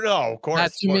have. Yeah, no, of course.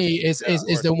 That to me is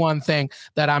the one thing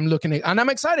that I'm looking at. And I'm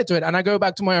excited to it. And I go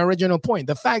back to my original point.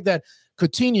 The fact that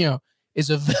Coutinho is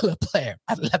a Villa player,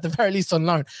 at the very least on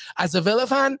loan. As a Villa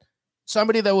fan,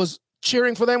 somebody that was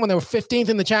cheering for them when they were 15th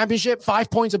in the championship,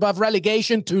 5 points above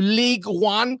relegation to League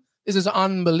One. This is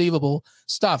unbelievable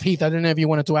stuff. Heath, I don't know if you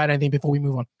wanted to add anything before we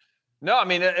move on. No, I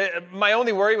mean, my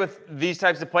only worry with these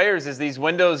types of players is these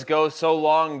windows go so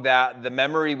long that the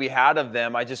memory we had of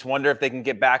them, I just wonder if they can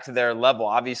get back to their level.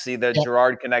 Obviously, the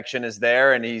Gerrard connection is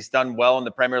there, and he's done well in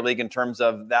the Premier League in terms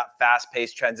of that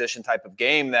fast-paced transition type of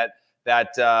game that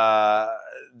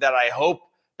I hope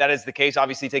that is the case.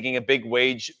 Obviously, taking a big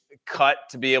wage cut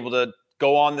to be able to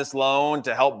go on this loan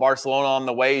to help Barcelona on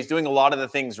the way. He's doing a lot of the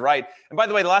things right. And by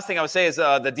the way, the last thing I would say is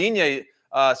the Digne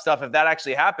stuff, if that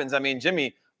actually happens, I mean,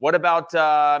 Jimmy, what about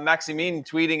Maximine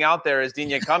tweeting out there, is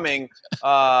Digne coming?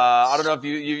 I don't know if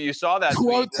you saw that.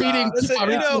 Quote tweeting.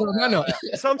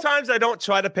 Sometimes I don't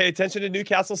try to pay attention to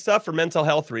Newcastle stuff for mental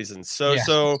health reasons.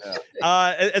 So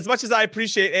as much as I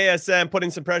appreciate ASM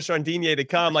putting some pressure on Digne to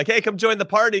come, like, hey, come join the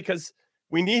party because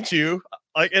we need you,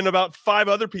 like, and about 5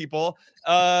 other people.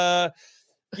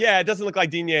 It doesn't look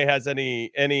like Digne has any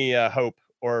hope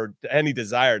or any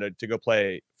desire to go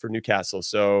play for Newcastle.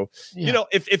 So,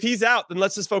 if he's out, then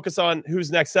let's just focus on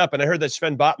who's next up. And I heard that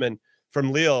Sven Botman from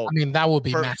Lille. I mean, that would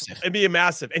be massive. It'd be a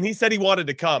massive. And he said he wanted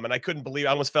to come, and I couldn't believe it.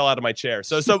 I almost fell out of my chair.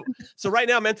 So right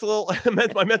now, my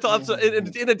mental health's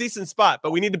in a decent spot,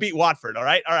 but we need to beat Watford. All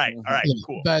right,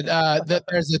 cool. But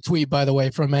there's a tweet, by the way,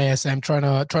 from ASM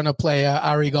trying to play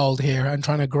Ari Gold here and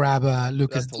trying to grab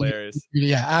Lucas. That's hilarious.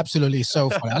 Yeah, absolutely, so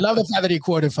funny. I love the fact that he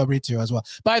quoted Fabrizio as well.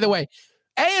 By the way,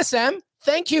 ASM,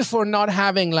 thank you for not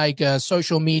having like a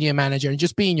social media manager and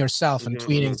just being yourself and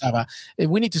tweeting stuff.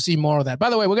 We need to see more of that. By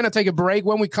the way, we're going to take a break.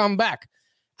 When we come back,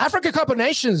 Africa Cup of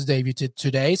Nations debuted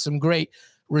today. Some great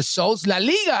results. La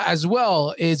Liga as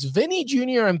well. Is Vinny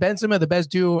Jr. and Benzema the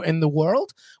best duo in the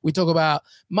world? We talk about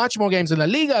much more games in La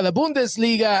Liga, the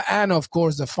Bundesliga, and of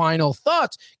course the final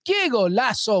thoughts. Diego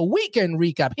Lasso weekend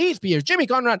recap. Heath Pierce, Jimmy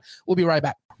Conrad. We'll be right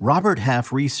back. Robert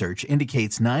Half research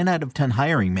indicates 9 out of 10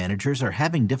 hiring managers are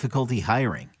having difficulty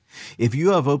hiring. If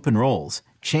you have open roles,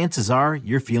 chances are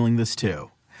you're feeling this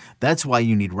too. That's why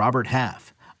you need Robert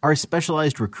Half. Our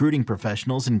specialized recruiting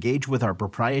professionals engage with our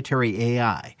proprietary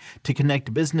AI to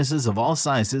connect businesses of all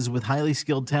sizes with highly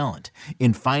skilled talent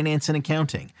in finance and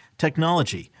accounting,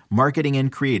 technology, marketing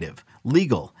and creative,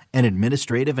 legal, and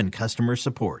administrative and customer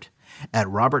support. At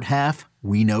Robert Half,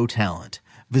 we know talent.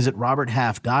 Visit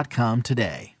roberthalf.com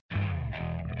today.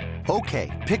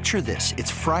 Okay, picture this.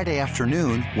 It's Friday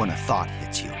afternoon when a thought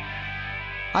hits you.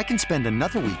 I can spend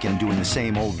another weekend doing the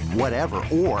same old whatever,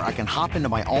 or I can hop into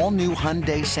my all-new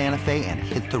Hyundai Santa Fe and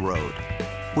hit the road.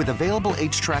 With available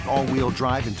H-Track all-wheel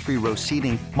drive and 3-row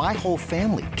seating, my whole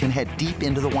family can head deep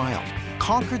into the wild.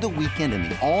 Conquer the weekend in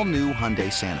the all-new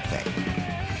Hyundai Santa Fe.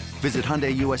 Visit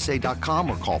HyundaiUSA.com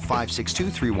or call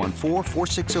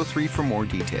 562-314-4603 for more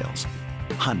details.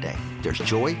 Hyundai, there's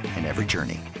joy in every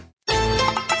journey.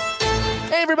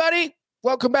 Hey, everybody.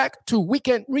 Welcome back to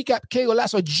Weekend Recap. Diego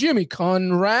Lasso, Jimmy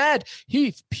Conrad,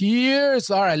 Heath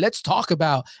Pierce. All right, let's talk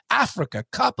about Africa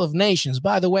Cup of Nations.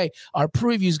 By the way, our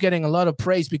preview is getting a lot of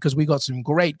praise because we got some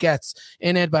great guests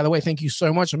in it. By the way, thank you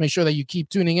so much. I'll make sure that you keep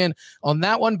tuning in on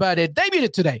that one. But it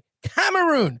debuted today.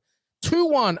 Cameroon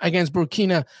 2-1 against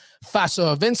Burkina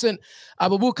Faso. Vincent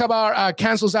Abubakar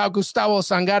cancels out Gustavo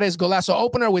Sangare's Golazo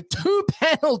opener with 2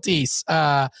 penalties,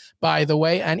 by the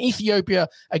way. And Ethiopia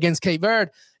against Cape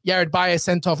Verde. Yared Baez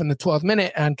sent off in the 12th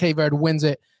minute, and Cape Verde wins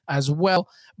it as well.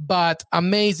 But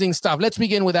amazing stuff. Let's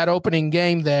begin with that opening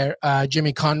game there,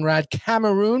 Jimmy Conrad.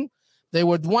 Cameroon, they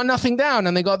were 1-0 down,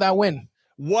 and they got that win.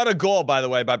 What a goal, by the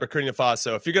way, by Burkina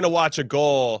Faso. If you're going to watch a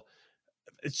goal,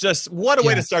 it's just what a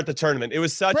way to start the tournament. It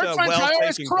was such a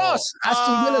well-taken cross. Goal.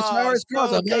 Aston Villa's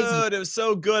cross. So good. It was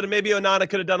so good. And maybe Onana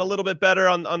could have done a little bit better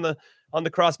on the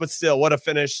cross, but still, what a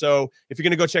finish. So if you're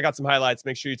going to go check out some highlights,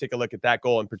 make sure you take a look at that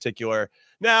goal in particular.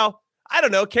 Now, I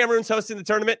don't know. Cameroon's hosting the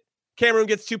tournament. Cameroon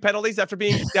gets 2 penalties after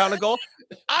being down a goal.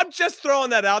 I'm just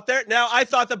throwing that out there. Now, I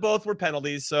thought that both were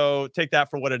penalties, so take that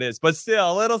for what it is. But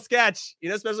still, a little sketch,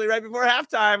 especially right before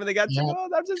halftime, and they got 2 goals.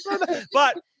 I'm just throwing that.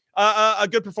 But a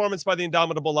good performance by the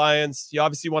Indomitable Lions. You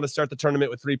obviously want to start the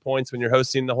tournament with 3 points when you're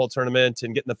hosting the whole tournament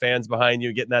and getting the fans behind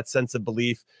you, getting that sense of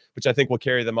belief, which I think will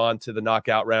carry them on to the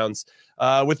knockout rounds.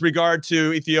 With regard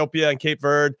to Ethiopia and Cape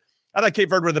Verde, I thought Cape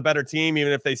Verde were the better team,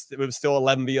 even if it was still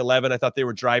 11v11. I thought they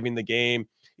were driving the game.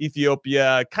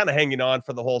 Ethiopia kind of hanging on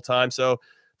for the whole time. So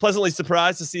pleasantly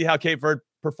surprised to see how Cape Verde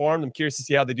performed. I'm curious to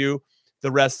see how they do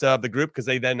the rest of the group, because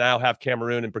they then now have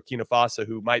Cameroon and Burkina Faso,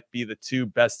 who might be the 2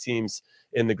 best teams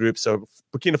in the group. So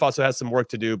Burkina Faso has some work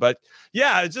to do. But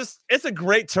yeah, it's a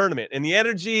great tournament, and the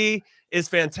energy is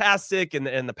fantastic, and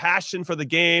the passion for the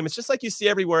game. It's just like you see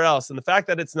everywhere else. And the fact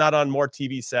that it's not on more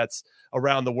TV sets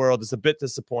around the world is a bit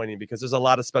disappointing, because there's a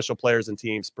lot of special players and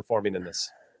teams performing in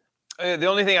this. The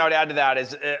only thing I would add to that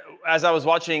is, as I was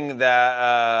watching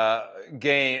that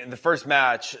game, the first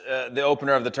match, the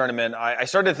opener of the tournament, I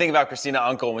started to think about Christina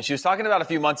Unkel when she was talking about a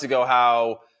few months ago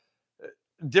how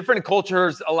different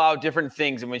cultures allow different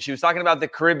things. And when she was talking about the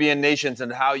Caribbean nations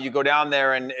and how you go down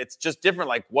there and it's just different,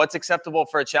 like what's acceptable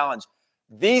for a challenge.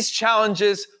 These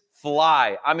challenges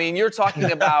fly. I mean, you're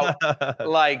talking about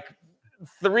like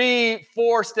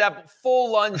 3-4 step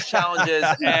full lunge challenges,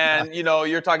 and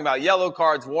you're talking about yellow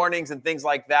cards, warnings, and things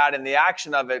like that. And the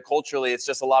action of it culturally, it's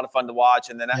just a lot of fun to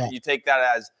watch. And then you take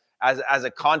that as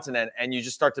a continent, and you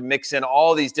just start to mix in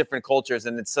all these different cultures,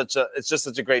 and it's just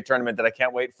such a great tournament that I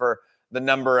can't wait for the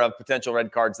number of potential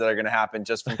red cards that are going to happen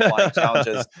just from flying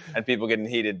challenges and people getting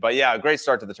heated. But yeah, a great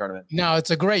start to the tournament. No, it's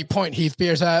a great point, Heath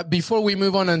Pierce. Before we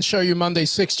move on and show you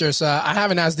Monday's fixtures, I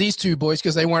haven't asked these 2 boys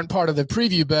because they weren't part of the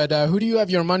preview, but who do you have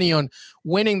your money on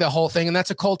winning the whole thing? And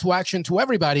that's a call to action to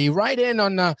everybody. Write in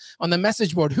on the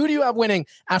message board. Who do you have winning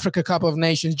Africa Cup of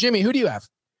Nations? Jimmy, who do you have?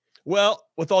 Well,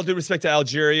 with all due respect to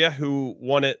Algeria, who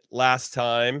won it last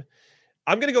time,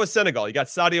 I'm going to go with Senegal. You got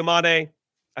Sadio Mane.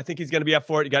 I think he's going to be up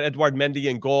for it. You got Edouard Mendy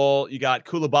in goal. You got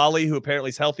Koulibaly, who apparently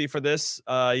is healthy for this,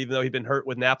 even though he'd been hurt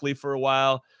with Napoli for a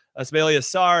while. Ismaila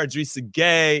Sarr, Idrissa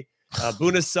Gueye,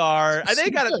 Bounassar. They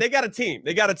got a team.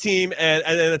 They got a team, and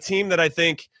a team that I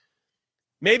think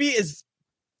maybe is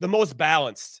the most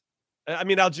balanced. I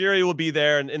mean, Algeria will be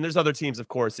there, and there's other teams, of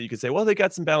course, that you could say, well, they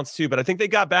got some balance too. But I think they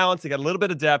got balance. They got a little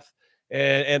bit of depth,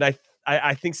 and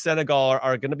I think Senegal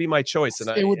are going to be my choice. And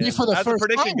it would be for the first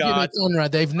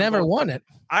time. They've never won it.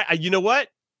 You know what?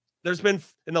 There's been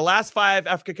in the last 5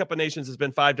 Africa Cup of Nations, there's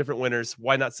been 5 different winners.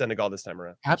 Why not Senegal this time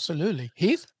around? Absolutely,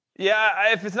 Heath.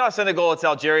 Yeah, if it's not Senegal, it's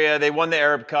Algeria. They won the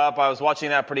Arab Cup. I was watching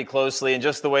that pretty closely, and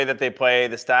just the way that they play,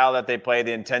 the style that they play,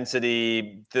 the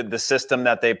intensity, the system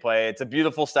that they play. It's a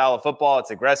beautiful style of football. It's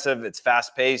aggressive. It's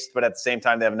fast-paced, but at the same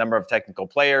time, they have a number of technical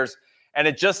players, and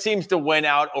it just seems to win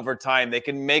out over time. They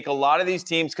can make a lot of these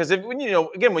teams because when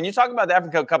you talk about the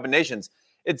Africa Cup of Nations,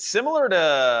 it's similar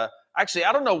to. Actually,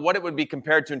 I don't know what it would be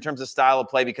compared to in terms of style of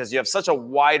play because you have such a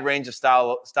wide range of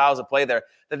styles of play there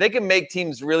that they can make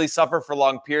teams really suffer for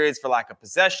long periods for lack of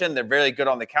possession. They're very good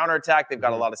on the counterattack. They've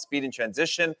got a lot of speed and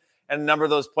transition, and a number of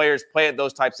those players play at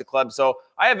those types of clubs. So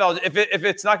I have if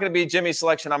it's not going to be Jimmy's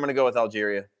selection, I'm going to go with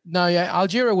Algeria. No, yeah,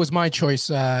 Algeria was my choice.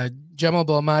 Jamal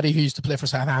Belmadi, who used to play for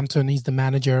Southampton, he's the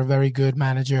manager, very good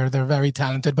manager. They're very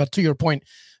talented, but to your point,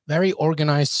 very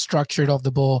organized, structured off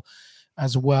the ball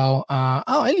as well.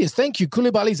 Elias, thank you.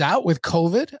 Koulibaly's out with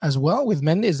COVID as well with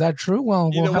Mendy. Is that true?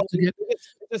 Well, we'll have to get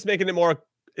just making it more.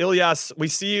 Ilyas, we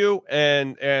see you,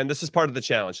 and this is part of the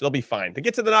challenge. They'll be fine. To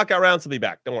get to the knockout rounds, they'll be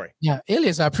back. Don't worry. Yeah,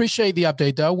 Elias, I appreciate the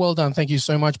update, though. Well done. Thank you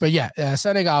so much. But yeah,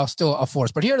 Senegal still a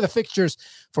force. But here are the fixtures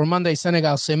for Monday.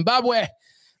 Senegal, Zimbabwe.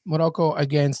 Morocco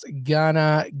against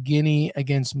Ghana, Guinea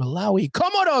against Malawi.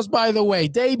 Comoros, by the way,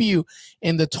 debut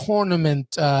in the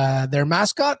tournament. Their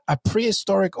mascot, a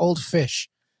prehistoric old fish.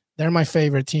 They're my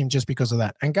favorite team just because of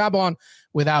that. And Gabon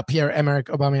without Pierre-Emerick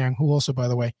Aubameyang, who also, by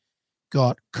the way,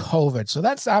 got COVID. So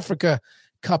that's Africa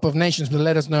Cup of Nations. But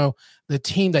let us know the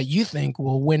team that you think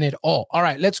will win it all. All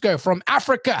right, let's go from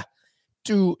Africa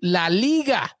to La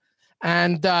Liga.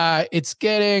 And it's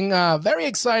getting very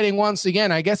exciting once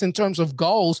again, I guess, in terms of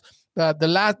goals. The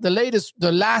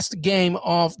last game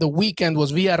of the weekend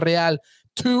was Villarreal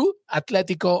 2,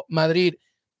 Atletico Madrid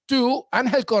 2.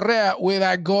 Angel Correa with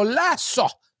a golazo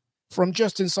from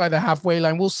just inside the halfway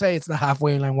line. We'll say it's the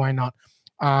halfway line. Why not?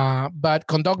 But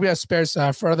Kondogbia spares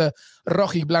further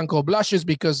Rojiblanco blushes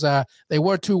because they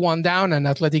were 2-1 down and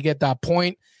Atleti get that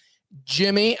point.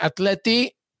 Jimmy,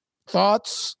 Atleti,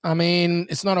 thoughts? I mean,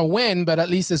 it's not a win, but at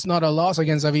least it's not a loss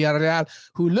against a Villarreal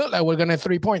who look like we're going to have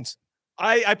 3 points.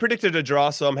 I predicted a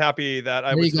draw, so I'm happy that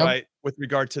I was right with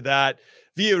regard to that.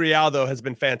 Villarreal, though, has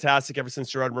been fantastic ever since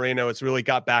Gerard Moreno. It's really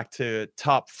got back to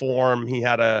top form. He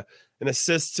had an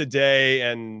assist today,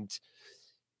 and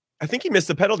I think he missed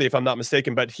a penalty, if I'm not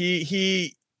mistaken, but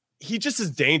he just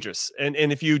is dangerous. And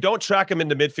if you don't track him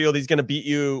into midfield, he's going to beat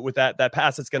you with that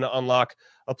pass that's going to unlock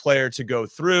a player to go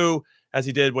through, as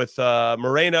he did with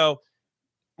Moreno.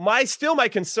 My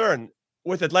concern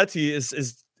with Atleti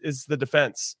is the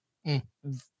defense.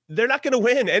 They're not going to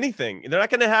win anything. They're not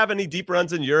going to have any deep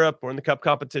runs in Europe or in the cup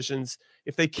competitions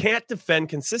if they can't defend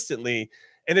consistently.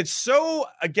 And it's so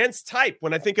against type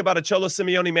when I think about a Cholo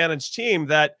Simeone managed team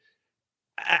that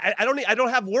I don't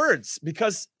have words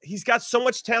because he's got so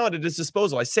much talent at his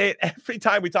disposal. I say it every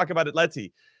time we talk about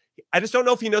Atleti. I just don't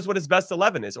know if he knows what his best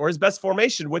 11 is or his best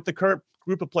formation with the current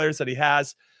group of players that he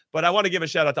has. But I want to give a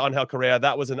shout out to Angel Correa.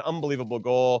 That was an unbelievable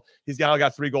goal. He's now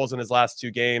got 3 goals in his last 2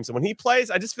 games. And when he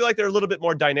plays, I just feel like they're a little bit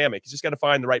more dynamic. He's just got to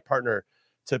find the right partner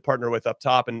to partner with up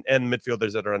top and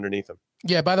midfielders that are underneath him.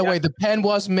 Yeah, by the way, the pen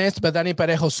was missed, but Dani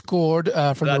Parejo scored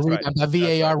from the rebound.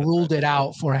 The VAR ruled it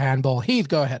out for handball. Heath,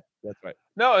 go ahead. That's right.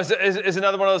 No, it's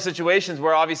another one of those situations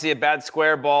where obviously a bad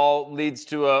square ball leads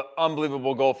to an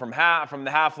unbelievable goal from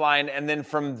the half line. And then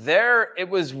from there, it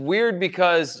was weird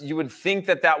because you would think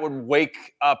that would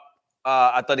wake up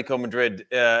Atletico Madrid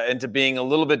into being a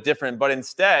little bit different. But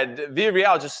instead,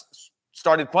 Villarreal just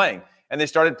started playing. And they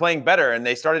started playing better. And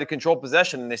they started to control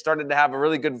possession. And they started to have a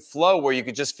really good flow where you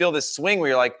could just feel this swing where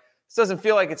you're like, this doesn't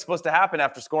feel like it's supposed to happen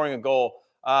after scoring a goal.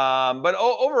 But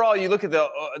overall, you look at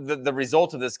the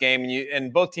result of this game,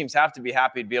 and both teams have to be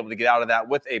happy to be able to get out of that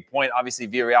with a point. Obviously,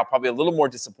 Villarreal probably a little more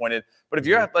disappointed. But if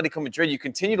you're Atletico Madrid, you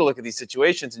continue to look at these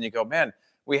situations and you go, man,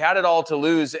 we had it all to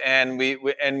lose, and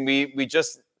we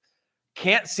just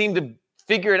can't seem to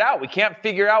figure it out. We can't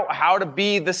figure out how to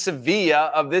be the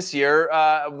Sevilla of this year,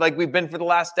 like we've been for the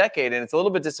last decade, and it's a little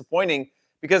bit disappointing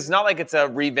because it's not like it's a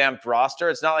revamped roster.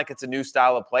 It's not like it's a new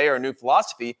style of play or a new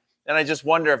philosophy. And I just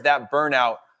wonder if that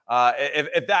burnout,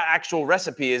 if that actual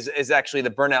recipe is actually the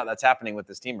burnout that's happening with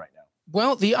this team right now.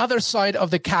 Well, the other side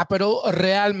of the capital,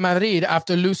 Real Madrid,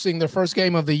 after losing their first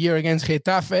game of the year against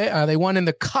Getafe, they won in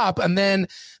the cup, and then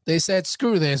they said,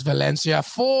 screw this, Valencia,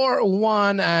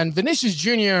 4-1, and Vinicius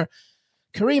Jr.,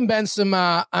 Karim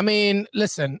Benzema. I mean,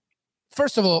 listen,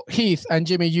 first of all, Heath and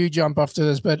Jimmy, you jump after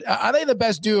this, but are they the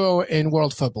best duo in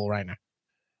world football right now?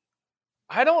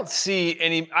 I don't see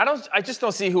any. I just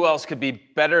don't see who else could be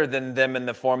better than them in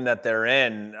the form that they're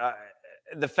in.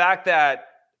 The fact that,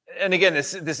 and again,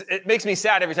 this it makes me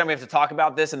sad every time we have to talk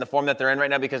about this in the form that they're in right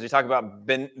now, because we talk about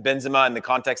Benzema in the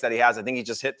context that he has. I think he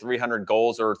just hit 300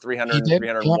 goals or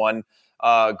 301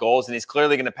 goals, and he's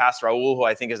clearly going to pass Raul, who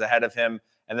I think is ahead of him.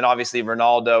 And then obviously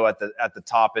Ronaldo at the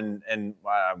top, and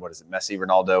what is it, Messi,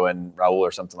 Ronaldo, and Raul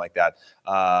or something like that.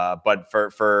 But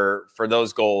for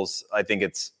those goals, I think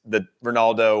it's the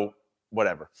Ronaldo,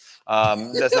 whatever.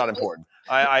 That's not important.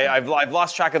 I've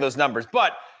lost track of those numbers,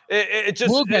 but it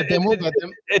just we'll get them.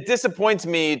 It disappoints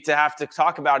me to have to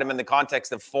talk about him in the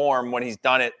context of form when he's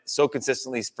done it so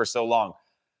consistently for so long.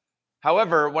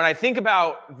 However, when I think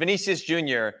about Vinicius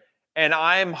Jr., and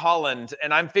I'm Holland,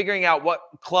 and I'm figuring out what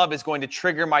club is going to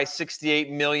trigger my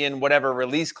 68 million whatever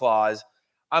release clause,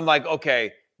 I'm like,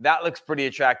 okay, that looks pretty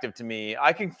attractive to me.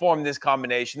 I can form this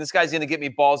combination. This guy's going to get me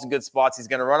balls in good spots. He's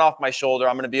going to run off my shoulder.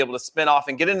 I'm going to be able to spin off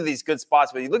and get into these good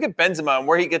spots. But you look at Benzema and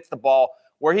where he gets the ball,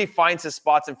 where he finds his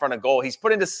spots in front of goal. He's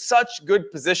put into such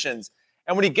good positions.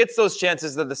 And when he gets those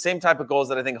chances, they're the same type of goals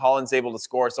that I think Holland's able to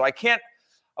score. So I can't,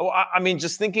 I mean,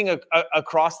 just thinking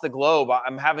across the globe,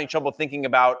 I'm having trouble thinking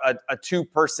about a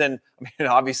two-person. I mean,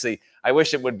 obviously, I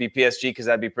wish it would be PSG because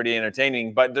that'd be pretty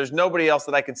entertaining. But there's nobody else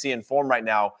that I can see in form right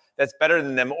now that's better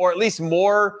than them, or at least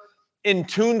more in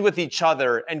tune with each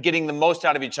other and getting the most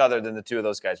out of each other than the two of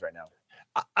those guys right now.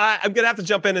 I'm going to have to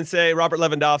jump in and say Robert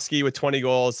Lewandowski with 20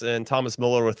 goals and Thomas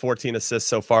Muller with 14 assists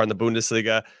so far in the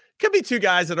Bundesliga. Could be two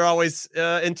guys that are always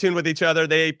in tune with each other.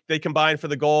 They combine for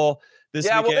the goal.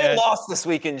 Weekend. Well, they lost this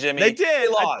weekend, Jimmy. They did,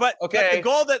 but okay. The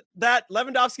goal that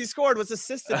Lewandowski scored was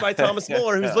assisted by Thomas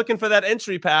Muller, who's looking for that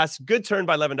entry pass. Good turn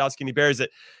by Lewandowski, and he buries it.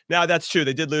 Now, that's true.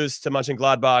 They did lose to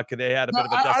Mönchengladbach, and they had a bit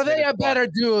of a Are they a better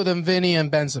duo than Vinny and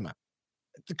Benzema?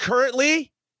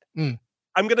 Currently, I'm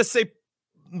going to say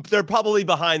they're probably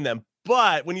behind them.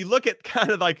 But when you look at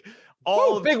kind of like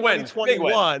all of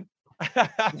 2021,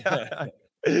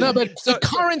 no, but the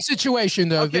current situation,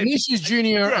 though, okay. Vinicius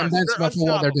Jr. and Benzema for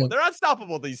what they're doing. They're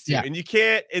unstoppable, these two, and you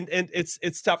can't. And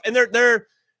it's tough. And they're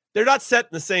not set in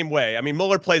the same way. I mean,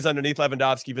 Muller plays underneath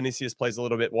Lewandowski. Vinicius plays a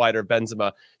little bit wider.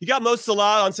 Benzema. You got Mo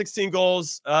Salah on 16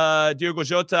 goals. Diogo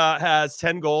Jota has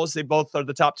 10 goals. They both are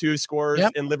the top two scorers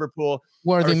in Liverpool.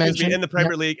 Worthy mention in the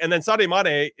Premier League. And then Sadio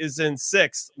Mane is in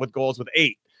 6th with goals with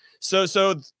 8.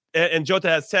 So and Jota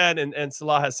has 10 and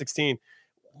Salah has 16.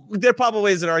 There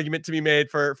probably is an argument to be made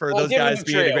for those guys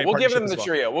being a great We'll give them the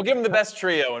trio. We'll give them the best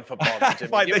trio in football.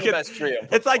 Fine, give them the best trio.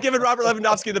 It's like giving Robert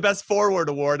Lewandowski the best forward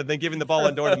award and then giving the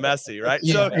Ballon d'Or to Messi, right?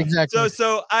 Yeah, exactly.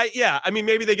 So I mean,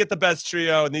 maybe they get the best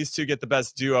trio and these two get the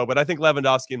best duo, but I think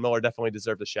Lewandowski and Muller definitely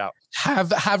deserve the shout.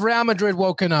 Have Real Madrid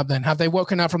woken up then? Have they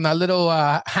woken up from that little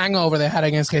hangover they had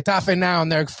against Getafe now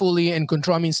and they're fully in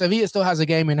control? I mean, Sevilla still has a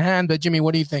game in hand, but Jimmy,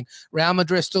 what do you think? Real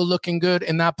Madrid still looking good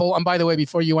in that poll? And by the way,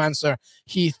 before you answer,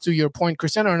 Heath, to your point,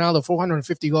 Cristiano Ronaldo,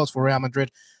 450 goals for Real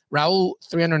Madrid. Raul,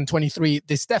 323.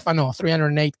 Di Stefano,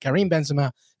 308. Karim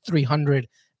Benzema,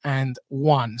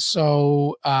 301.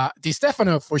 So Di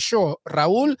Stefano for sure.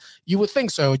 Raul, you would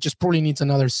think so. It just probably needs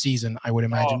another season, I would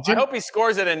imagine. I hope he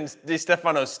scores it in Di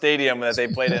Stefano's stadium that they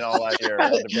played in all that year.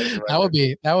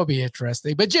 That would be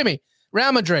interesting. But Jimmy,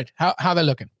 Real Madrid, how they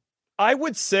looking? I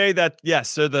would say that yes.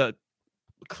 So the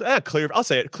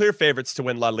clear favorites to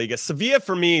win La Liga. Sevilla,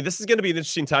 for me, this is going to be an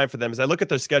interesting time for them. As I look at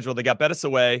their schedule, they got Betis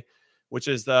away, which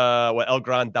is the El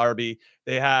Gran Derby.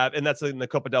 They have, and that's in the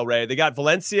Copa del Rey. They got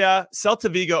Valencia, Celta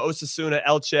Vigo, Osasuna,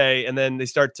 Elche, and then they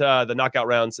start the knockout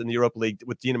rounds in the Europa League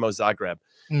with Dinamo Zagreb.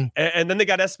 And then they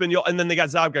got Espanyol, and then they got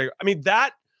Zagreb. I mean,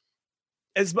 that,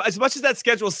 as much as that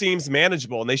schedule seems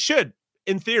manageable, and they should,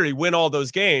 in theory, win all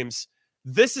those games,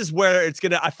 this is where it's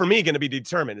going to be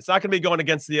determined. It's not going to be going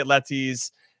against the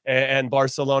Atletis and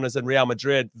Barcelona's and Real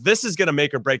Madrid. This is going to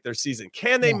make or break their season.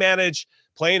 Can they manage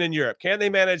playing in Europe? Can they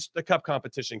manage the cup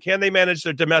competition? Can they manage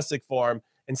their domestic form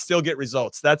and still get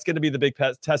results? That's going to be the big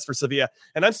test for Sevilla.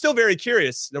 And I'm still very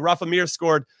curious. Rafa Mir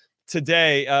scored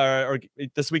today or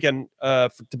this weekend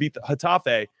to beat the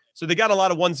Getafe. So they got a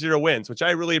lot of 1-0 wins, which I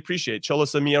really appreciate. Cholo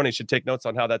Simeone should take notes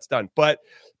on how that's done. But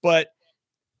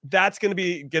that's going to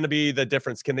be the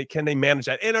difference. Can they manage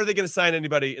that? And are they going to sign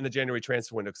anybody in the January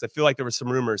transfer window? Because I feel like there were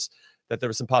some rumors that there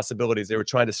were some possibilities. They were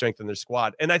trying to strengthen their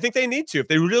squad. And I think they need to. If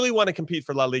they really want to compete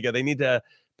for La Liga, they need to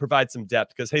provide some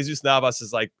depth, because Jesus Navas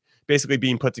is like basically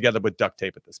being put together with duct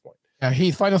tape at this point.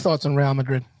 Heath, final thoughts on Real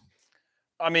Madrid?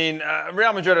 I mean,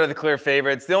 Real Madrid are the clear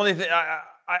favorites. The only thing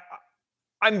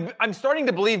I'm starting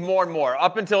to believe more and more.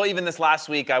 Up until even this last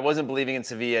week, I wasn't believing in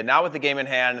Sevilla. Now with the game in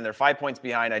hand and they're 5 points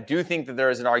behind, I do think that there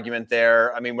is an argument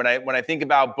there. I mean, when I think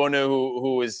about Bono,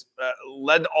 who has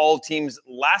led all teams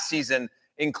last season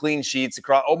in clean sheets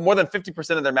across more than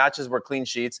 50% of their matches were clean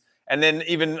sheets, and then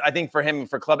even I think for him,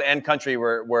 for club and country,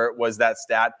 where was that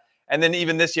stat. And then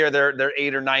even this year, they're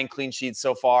 8 or 9 clean sheets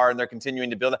so far, and they're continuing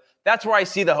to build. That's where I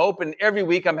see the hope. And every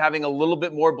week, I'm having a little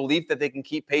bit more belief that they can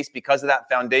keep pace because of that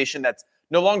foundation. That's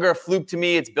no longer a fluke to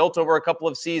me. It's built over a couple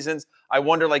of seasons. I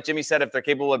wonder, like Jimmy said, if they're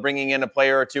capable of bringing in a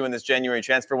player or two in this January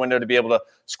transfer window to be able to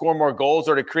score more goals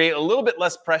or to create a little bit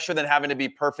less pressure than having to be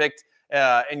perfect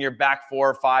in your back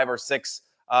 4 or 5 or 6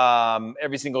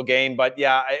 every single game. But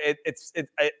yeah,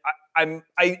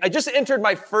 I just entered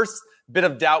my first bit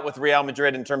of doubt with Real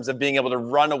Madrid in terms of being able to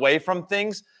run away from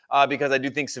things because I do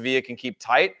think Sevilla can keep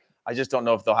tight. I just don't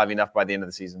know if they'll have enough by the end of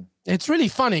the season. It's really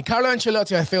funny. Carlo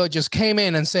Ancelotti, I feel, just came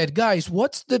in and said, guys,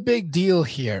 what's the big deal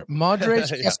here?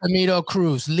 Modric, Casemiro,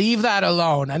 Cruz, leave that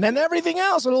alone. And then everything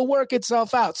else will work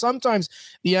itself out. Sometimes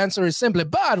the answer is simple.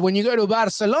 But when you go to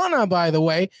Barcelona, by the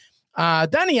way,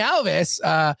 Dani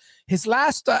Alves, his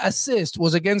last assist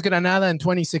was against Granada in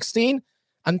 2016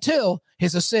 until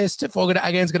his assist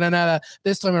against Granada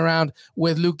this time around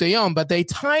with Luke de Jong. But they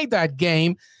tied that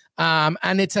game,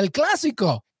 and it's El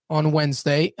Clásico on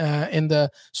Wednesday in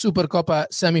the Supercopa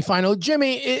semifinal.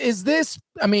 Jimmy, is this,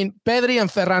 I mean, Pedri and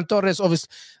Ferran Torres, obviously,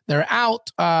 they're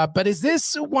out, but is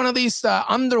this one of these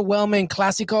underwhelming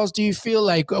Clásicos? Do you feel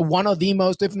like one of the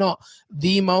most, if not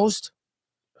the most?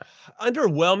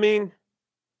 Underwhelming,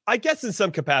 I guess in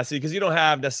some capacity, because you don't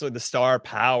have necessarily the star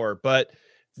power, but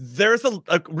there's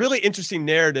a really interesting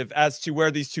narrative as to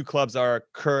where these two clubs are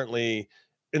currently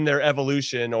in their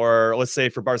evolution, or let's say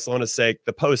for Barcelona's sake,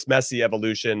 the post-Messi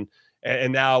evolution,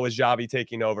 and now with Xavi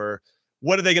taking over.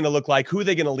 What are they going to look like? Who are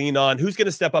they going to lean on? Who's going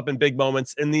to step up in big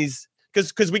moments in these?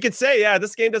 Because we could say, yeah,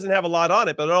 this game doesn't have a lot on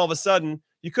it, but all of a sudden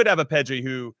you could have a Pedri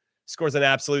who scores an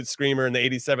absolute screamer in the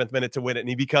 87th minute to win it, and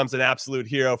he becomes an absolute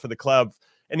hero for the club,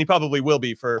 and he probably will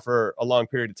be for a long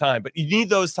period of time. But you need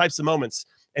those types of moments,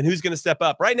 and who's going to step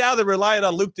up? Right now, they're relying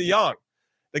on Luke de Jong.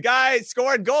 The guy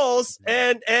scored goals,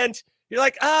 and you're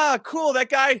like, cool, that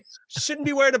guy shouldn't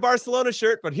be wearing a Barcelona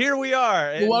shirt, but here we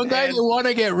are. The one guy they want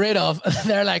to get rid of,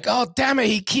 they're like, oh, damn it,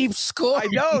 he keeps scoring.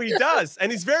 I know, he does,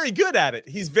 and he's very good at it.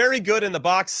 He's very good in the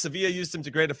box. Sevilla used him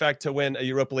to great effect to win a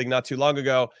Europa League not too long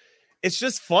ago. It's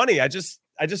just funny. I just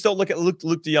don't look at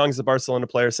Luke de Jong as a Barcelona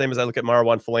player, same as I look at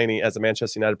Marwan Fellaini as a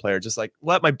Manchester United player. Just like,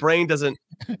 what? My brain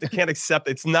can't accept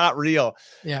it. It's not real.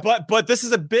 Yeah. But this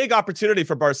is a big opportunity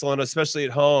for Barcelona, especially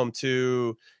at home,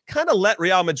 to kind of let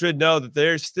Real Madrid know that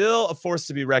they're still a force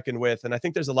to be reckoned with. And I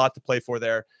think there's a lot to play for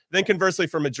there. Then conversely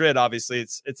for Madrid, obviously,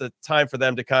 it's a time for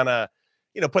them to kind of,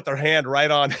 put their hand right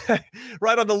on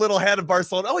the little head of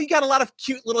Barcelona. Oh, you got a lot of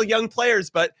cute little young players,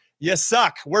 but you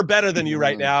suck. We're better than you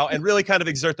right now, and really kind of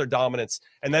exert their dominance.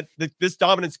 And that this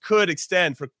dominance could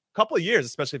extend for a couple of years,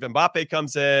 especially if Mbappe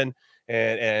comes in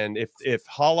and if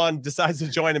Haaland decides to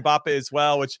join Mbappe as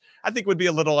well, which I think would be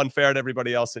a little unfair to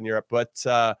everybody else in Europe. But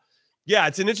yeah,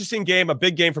 it's an interesting game, a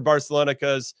big game for Barcelona,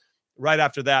 because right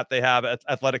after that they have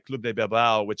Athletic Club de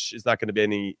Bilbao, which is not going to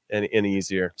be any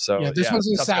easier. So yeah, this one's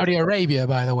in Saudi Arabia,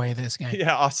 by the way. This game.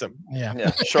 Yeah, awesome.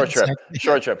 Yeah, short trip.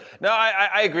 Short trip. No,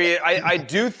 I agree. I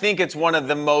do think it's one of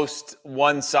the most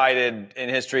one-sided in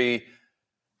history.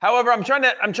 However, I'm trying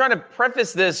to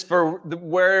preface this for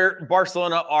where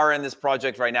Barcelona are in this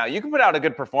project right now. You can put out a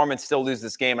good performance, still lose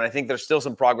this game, and I think there's still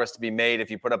some progress to be made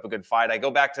if you put up a good fight. I go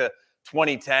back to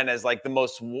 2010 as like the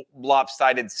most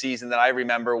lopsided season that I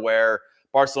remember, where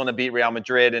Barcelona beat Real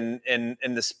Madrid in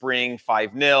the spring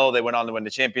 5-0. They went on to win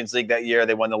the Champions League that year.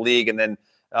 They won the league and then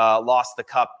lost the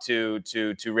cup to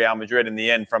Real Madrid in the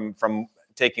end from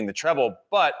taking the treble.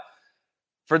 But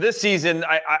for this season,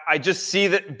 I just see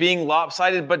that being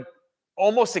lopsided, but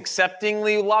almost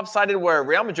acceptingly lopsided, where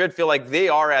Real Madrid feel like they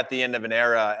are at the end of an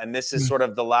era, and this is sort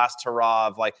of the last hurrah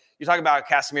of, like, you talk about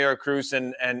Casemiro, Cruz,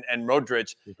 and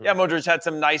Modric. Mm-hmm. Yeah, Modric had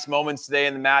some nice moments today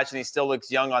in the match, and he still looks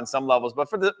young on some levels. But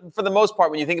for the most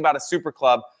part, when you think about a super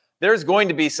club, there's going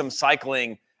to be some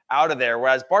cycling out of there,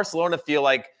 whereas Barcelona feel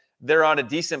like they're on a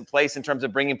decent place in terms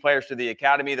of bringing players to the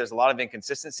academy. There's a lot of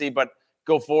inconsistency, but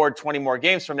go forward 20 more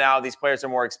games from now, these players are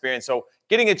more experienced. So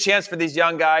getting a chance for these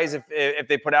young guys, if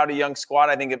they put out a young squad,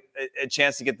 I think a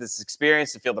chance to get this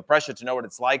experience, to feel the pressure, to know what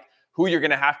it's like, who you're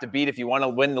going to have to beat if you want to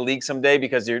win the league someday,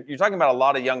 because you're talking about a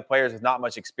lot of young players with not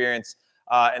much experience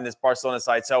in this Barcelona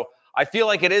side. So I feel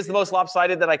like it is the most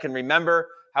lopsided that I can remember.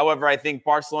 However, I think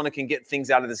Barcelona can get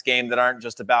things out of this game that aren't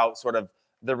just about sort of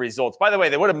the results. By the way,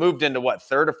 they would have moved into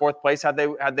third or fourth place had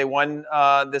they won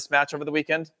this match over the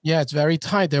weekend. Yeah, it's very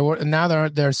tight.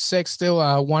 They're six,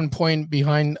 still 1 point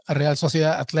behind Real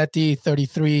Sociedad, Atleti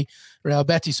 33, Real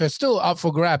Betis. So it's still up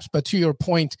for grabs. But to your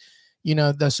point,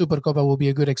 the Supercopa will be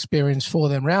a good experience for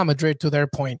them. Real Madrid, to their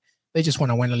point, they just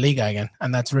want to win the Liga again,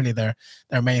 and that's really their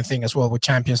main thing as well with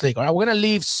Champions League. All right, we're going to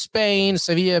leave Spain.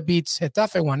 Sevilla beats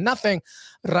Getafe 1-0.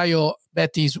 Rayo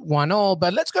Betis 1-0.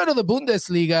 But let's go to the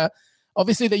Bundesliga.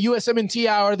 Obviously, the USMNT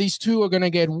hour, these two are going to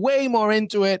get way more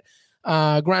into it.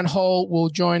 Grant Hall will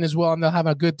join as well, and they'll have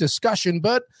a good discussion.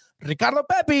 But Ricardo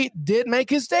Pepi did make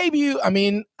his debut. I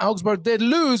mean, Augsburg did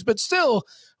lose, but still,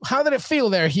 how did it feel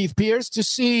there, Heath Pierce, to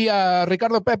see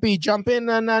Ricardo Pepi jump in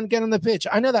and get on the pitch?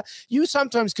 I know that you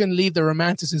sometimes can leave the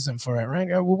romanticism for it, right?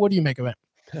 What do you make of it?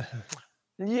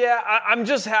 Yeah, I'm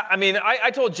just.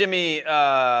 I told Jimmy,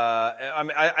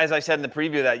 as I said in the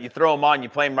preview, that you throw them on, you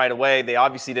play them right away. They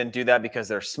obviously didn't do that because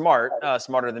they're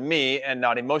smarter than me, and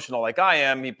not emotional like I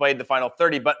am. He played the final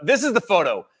 30, but this is the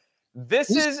photo.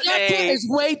 His jacket is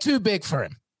way too big for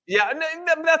him. Yeah,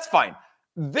 that's fine.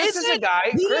 This is a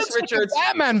guy, Chris Richards, like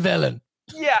a Batman villain.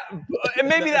 Yeah, and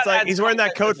maybe that's like he's wearing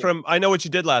that coat from I Know What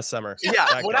You Did Last Summer.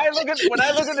 Yeah, when I look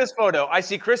at this photo, I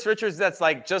see Chris Richards that's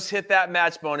like just hit that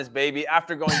match bonus, baby,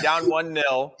 after going down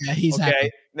 1-0. Yeah, he's okay.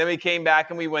 Happy. Then we came back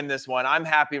and we win this one. I'm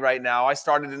happy right now. I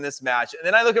started in this match, and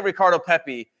then I look at Ricardo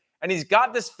Pepi, and he's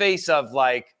got this face of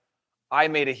like, I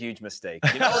made a huge mistake.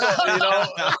 You know? And, no.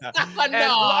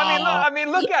 I mean,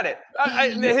 look at it.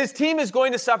 His team is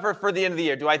going to suffer for the end of the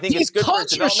year. Do I think it's good for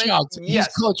his development? Shocked.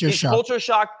 Yes, he's culture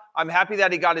shocked. I'm happy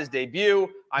that he got his debut.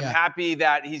 I'm happy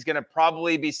that he's going to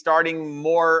probably be starting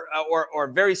more or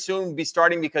very soon be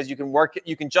starting, because you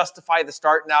can justify the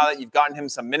start now that you've gotten him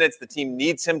some minutes. The team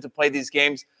needs him to play these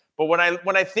games. But when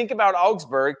I think about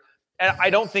Augsburg, and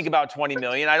I don't think about 20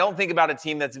 million. I don't think about a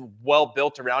team that's well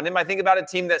built around him. I think about a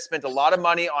team that spent a lot of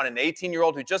money on an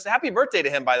 18-year-old who just, happy birthday to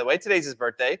him, by the way. Today's his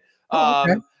birthday.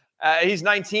 Okay. He's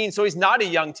 19, so he's not a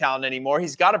young talent anymore.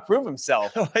 He's got to prove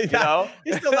himself. He's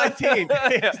still 19. He's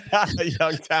not a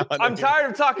young talent. I'm tired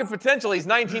of talking potential. He's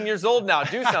 19 years old now.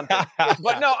 Do something.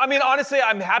 But no, I mean, honestly,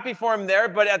 I'm happy for him there.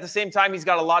 But at the same time, he's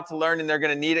got a lot to learn, and they're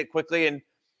going to need it quickly. And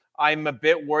I'm a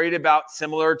bit worried about,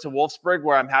 similar to Wolfsburg,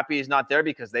 where I'm happy he's not there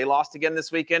because they lost again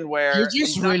this weekend. Where you're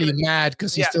just really mad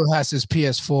because he still has his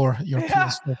PS4.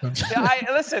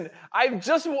 PS4. Listen, I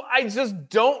just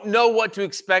don't know what to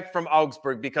expect from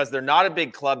Augsburg, because they're not a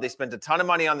big club. They spent a ton of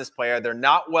money on this player. They're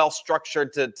not well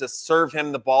structured to serve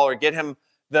him the ball or get him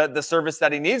the service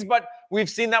that he needs. But we've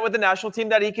seen that with the national team,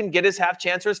 that he can get his half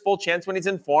chance or his full chance when he's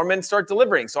in form and start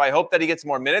delivering. So I hope that he gets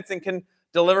more minutes and can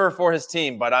deliver for his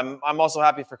team. But I'm also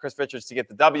happy for Chris Richards to get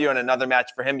the W and another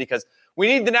match for him, because we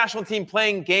need the national team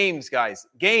playing games, guys.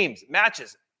 Games,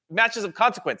 matches of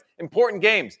consequence, important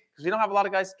games, because we don't have a lot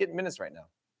of guys getting minutes right now.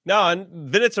 No, and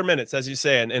minutes are minutes, as you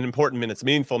say, and important minutes,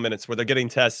 meaningful minutes, where they're getting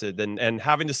tested and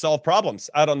having to solve problems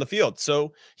out on the field.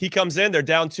 So he comes in, they're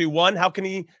down 2-1. How can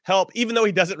he help? Even though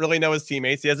he doesn't really know his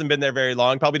teammates, he hasn't been there very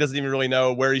long, probably doesn't even really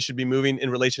know where he should be moving in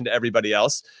relation to everybody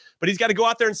else. But he's got to go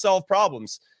out there and solve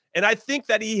problems. And I think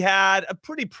that he had a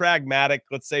pretty pragmatic,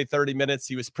 let's say 30 minutes.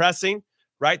 He was pressing,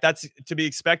 right? That's to be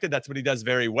expected. That's what he does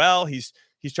very well. He's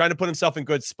trying to put himself in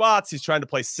good spots. He's trying to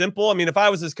play simple. I mean, if I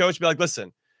was his coach, I'd be like,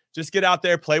 listen, just get out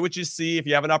there, play what you see. If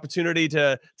you have an opportunity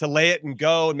to lay it and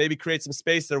go and maybe create some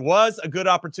space, there was a good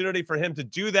opportunity for him to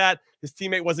do that. His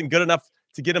teammate wasn't good enough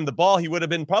to get him the ball. He would have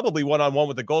been probably one-on-one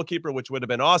with the goalkeeper, which would have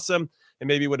been awesome, and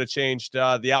maybe would have changed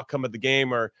the outcome of the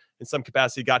game, or in some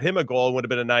capacity got him a goal and would have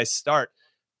been a nice start.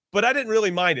 But I didn't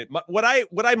really mind it. What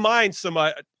I mind so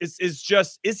much is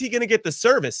just, is he going to get the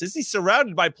service? Is he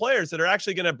surrounded by players that are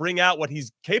actually going to bring out what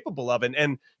he's capable of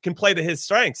and can play to his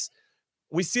strengths?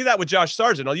 We see that with Josh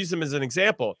Sargent. I'll use him as an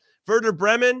example. Werder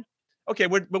Bremen, okay,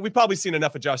 but we've probably seen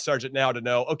enough of Josh Sargent now to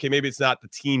know, okay, maybe it's not the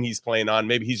team he's playing on.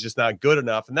 Maybe he's just not good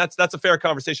enough. And that's a fair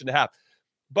conversation to have.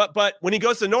 But when he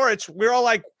goes to Norwich, we're all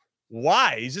like,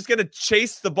 why? He's just going to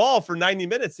chase the ball for 90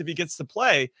 minutes if he gets to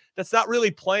play. That's not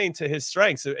really playing to his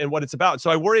strengths and what it's about.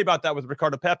 So I worry about that with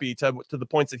Ricardo Pepi, to the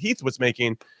points that Heath was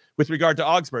making with regard to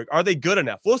Augsburg. Are they good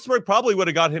enough? Wolfsburg probably would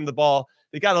have got him the ball.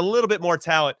 They got a little bit more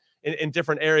talent in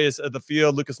different areas of the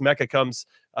field. Lucas Mecca comes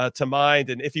to mind,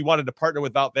 and if he wanted to partner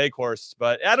with Wout Weghorst.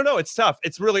 But I don't know. It's tough.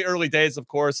 It's really early days, of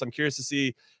course. I'm curious to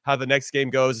see how the next game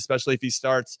goes, especially if he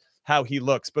starts, how he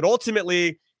looks. But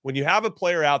ultimately, when you have a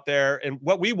player out there, and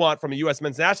what we want from a U.S.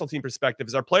 men's national team perspective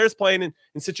is our players playing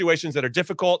in situations that are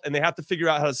difficult, and they have to figure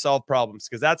out how to solve problems,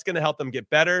 because that's going to help them get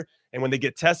better. And when they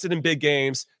get tested in big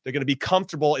games, they're going to be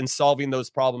comfortable in solving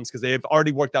those problems because they've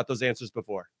already worked out those answers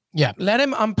before. Yeah, let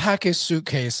him unpack his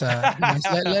suitcase.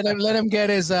 Let him get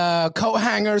his coat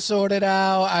hanger sorted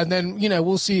out, and then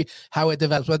we'll see how it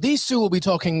develops. But these two will be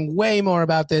talking way more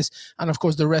about this, and of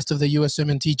course the rest of the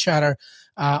USMNT chatter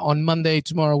on Monday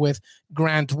tomorrow with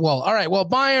Grant Wall. All right, well,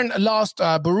 Bayern lost,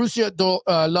 Borussia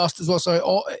lost as well,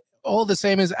 so all the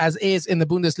same as is in the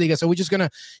Bundesliga. So we're just gonna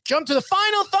jump to the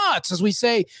final thoughts as we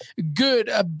say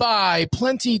goodbye.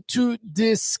 Plenty to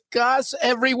discuss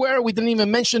everywhere. We didn't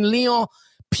even mention Lyon.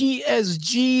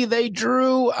 PSG, they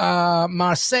drew.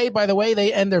 Marseille, by the way,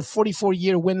 they end their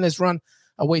 44-year winless run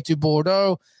away to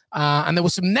Bordeaux. And there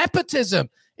was some nepotism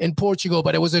in Portugal,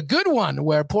 but it was a good one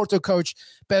where Porto coach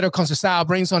Pedro Conceição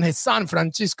brings on his son,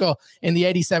 Francisco, in the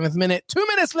 87th minute. 2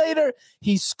 minutes later,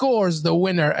 he scores the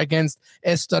winner against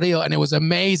Estoril, and it was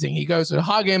amazing. He goes to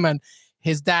hug him, and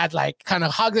his dad, kind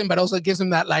of hugs him, but also gives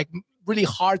him that, really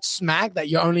hard smack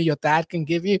that only your dad can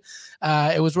give you.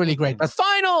 It was really great. But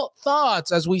final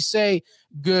thoughts as we say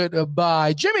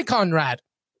goodbye. Jimmy Conrad.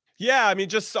 Yeah, I mean,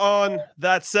 just on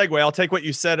that segue, I'll take what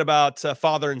you said about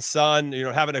father and son,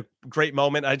 having a great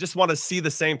moment. I just want to see the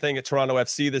same thing at Toronto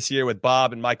FC this year with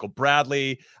Bob and Michael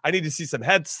Bradley. I need to see some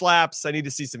head slaps. I need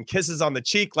to see some kisses on the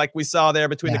cheek like we saw there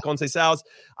between the Conceiçãos.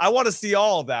 I want to see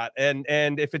all of that. And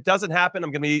if it doesn't happen,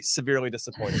 I'm going to be severely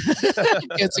disappointed.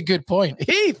 It's a good point.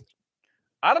 Heath.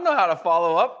 I don't know how to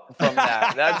follow up from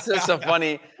that. That's just a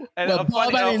funny and a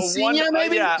wonderful.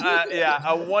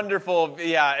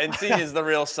 Insigne is the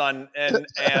real son and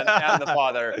the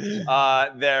father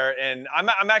there. And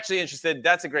I'm actually interested.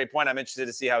 That's a great point. I'm interested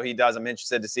to see how he does. I'm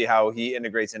interested to see how he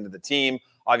integrates into the team.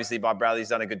 Obviously, Bob Bradley's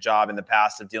done a good job in the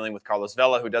past of dealing with Carlos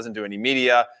Vela, who doesn't do any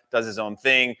media, does his own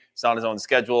thing, is on his own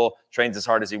schedule, trains as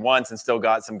hard as he wants, and still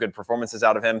got some good performances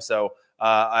out of him. So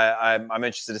I'm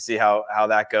interested to see how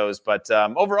that goes. But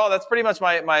overall, that's pretty much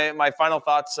my final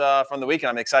thoughts from the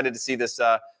weekend. I'm excited to see this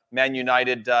Man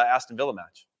United Aston Villa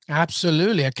match.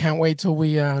 Absolutely. I can't wait till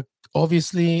we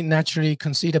obviously naturally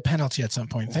concede a penalty at some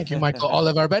point. Thank you, Michael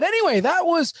Oliver. But anyway, that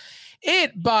was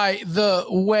it, by the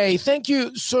way. Thank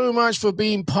you so much for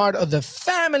being part of the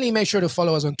family. Make sure to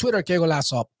follow us on Twitter, Que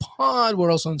Golazo Pod. We're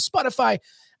also on Spotify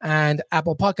and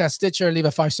Apple Podcast, Stitcher. Leave a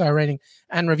 5-star rating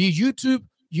and review.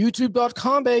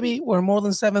 YouTube.com, baby. We're more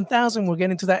than 7,000. We're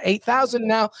getting to that 8,000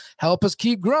 now. Help us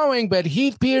keep growing. But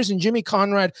Heath Pierce and Jimmy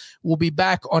Conrad will be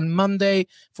back on Monday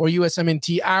for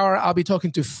USMNT Hour. I'll be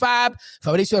talking to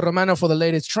Fabrizio Romano for the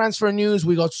latest transfer news.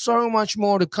 We got so much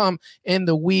more to come in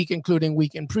the week, including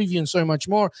weekend preview and so much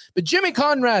more. But Jimmy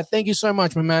Conrad, thank you so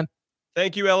much, my man.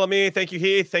 Thank you, LME. Thank you,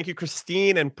 Heath. Thank you,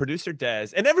 Christine, and producer Des.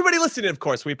 And everybody listening, of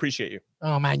course. We appreciate you.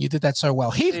 Oh, man, you did that so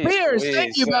well. Heath Pierce,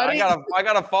 thank you, buddy. I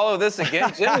gotta follow this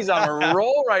again. Jimmy's on a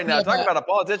roll right now. Talking about a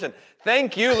politician.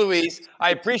 Thank you, Luis. I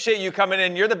appreciate you coming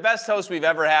in. You're the best host we've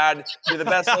ever had. You're the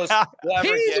best host we'll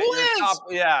ever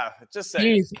get. Just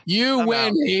say Heath, you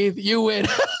win, Heath. You win.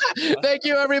 Thank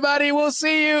you, everybody. We'll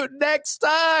see you next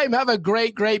time. Have a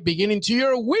great, great beginning to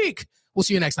your week. We'll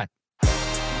see you next time.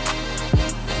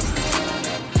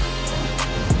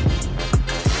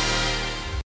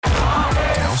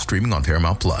 Streaming on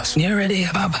Paramount Plus. You ready,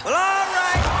 Bob? Well, all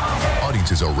right.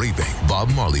 Audiences are raving. Bob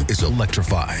Marley is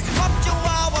electrifying.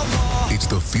 It's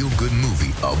the feel-good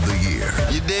movie of the year.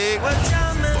 You dig?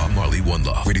 Bob Marley, One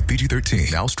Love. Rated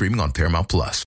PG-13. Now streaming on Paramount Plus.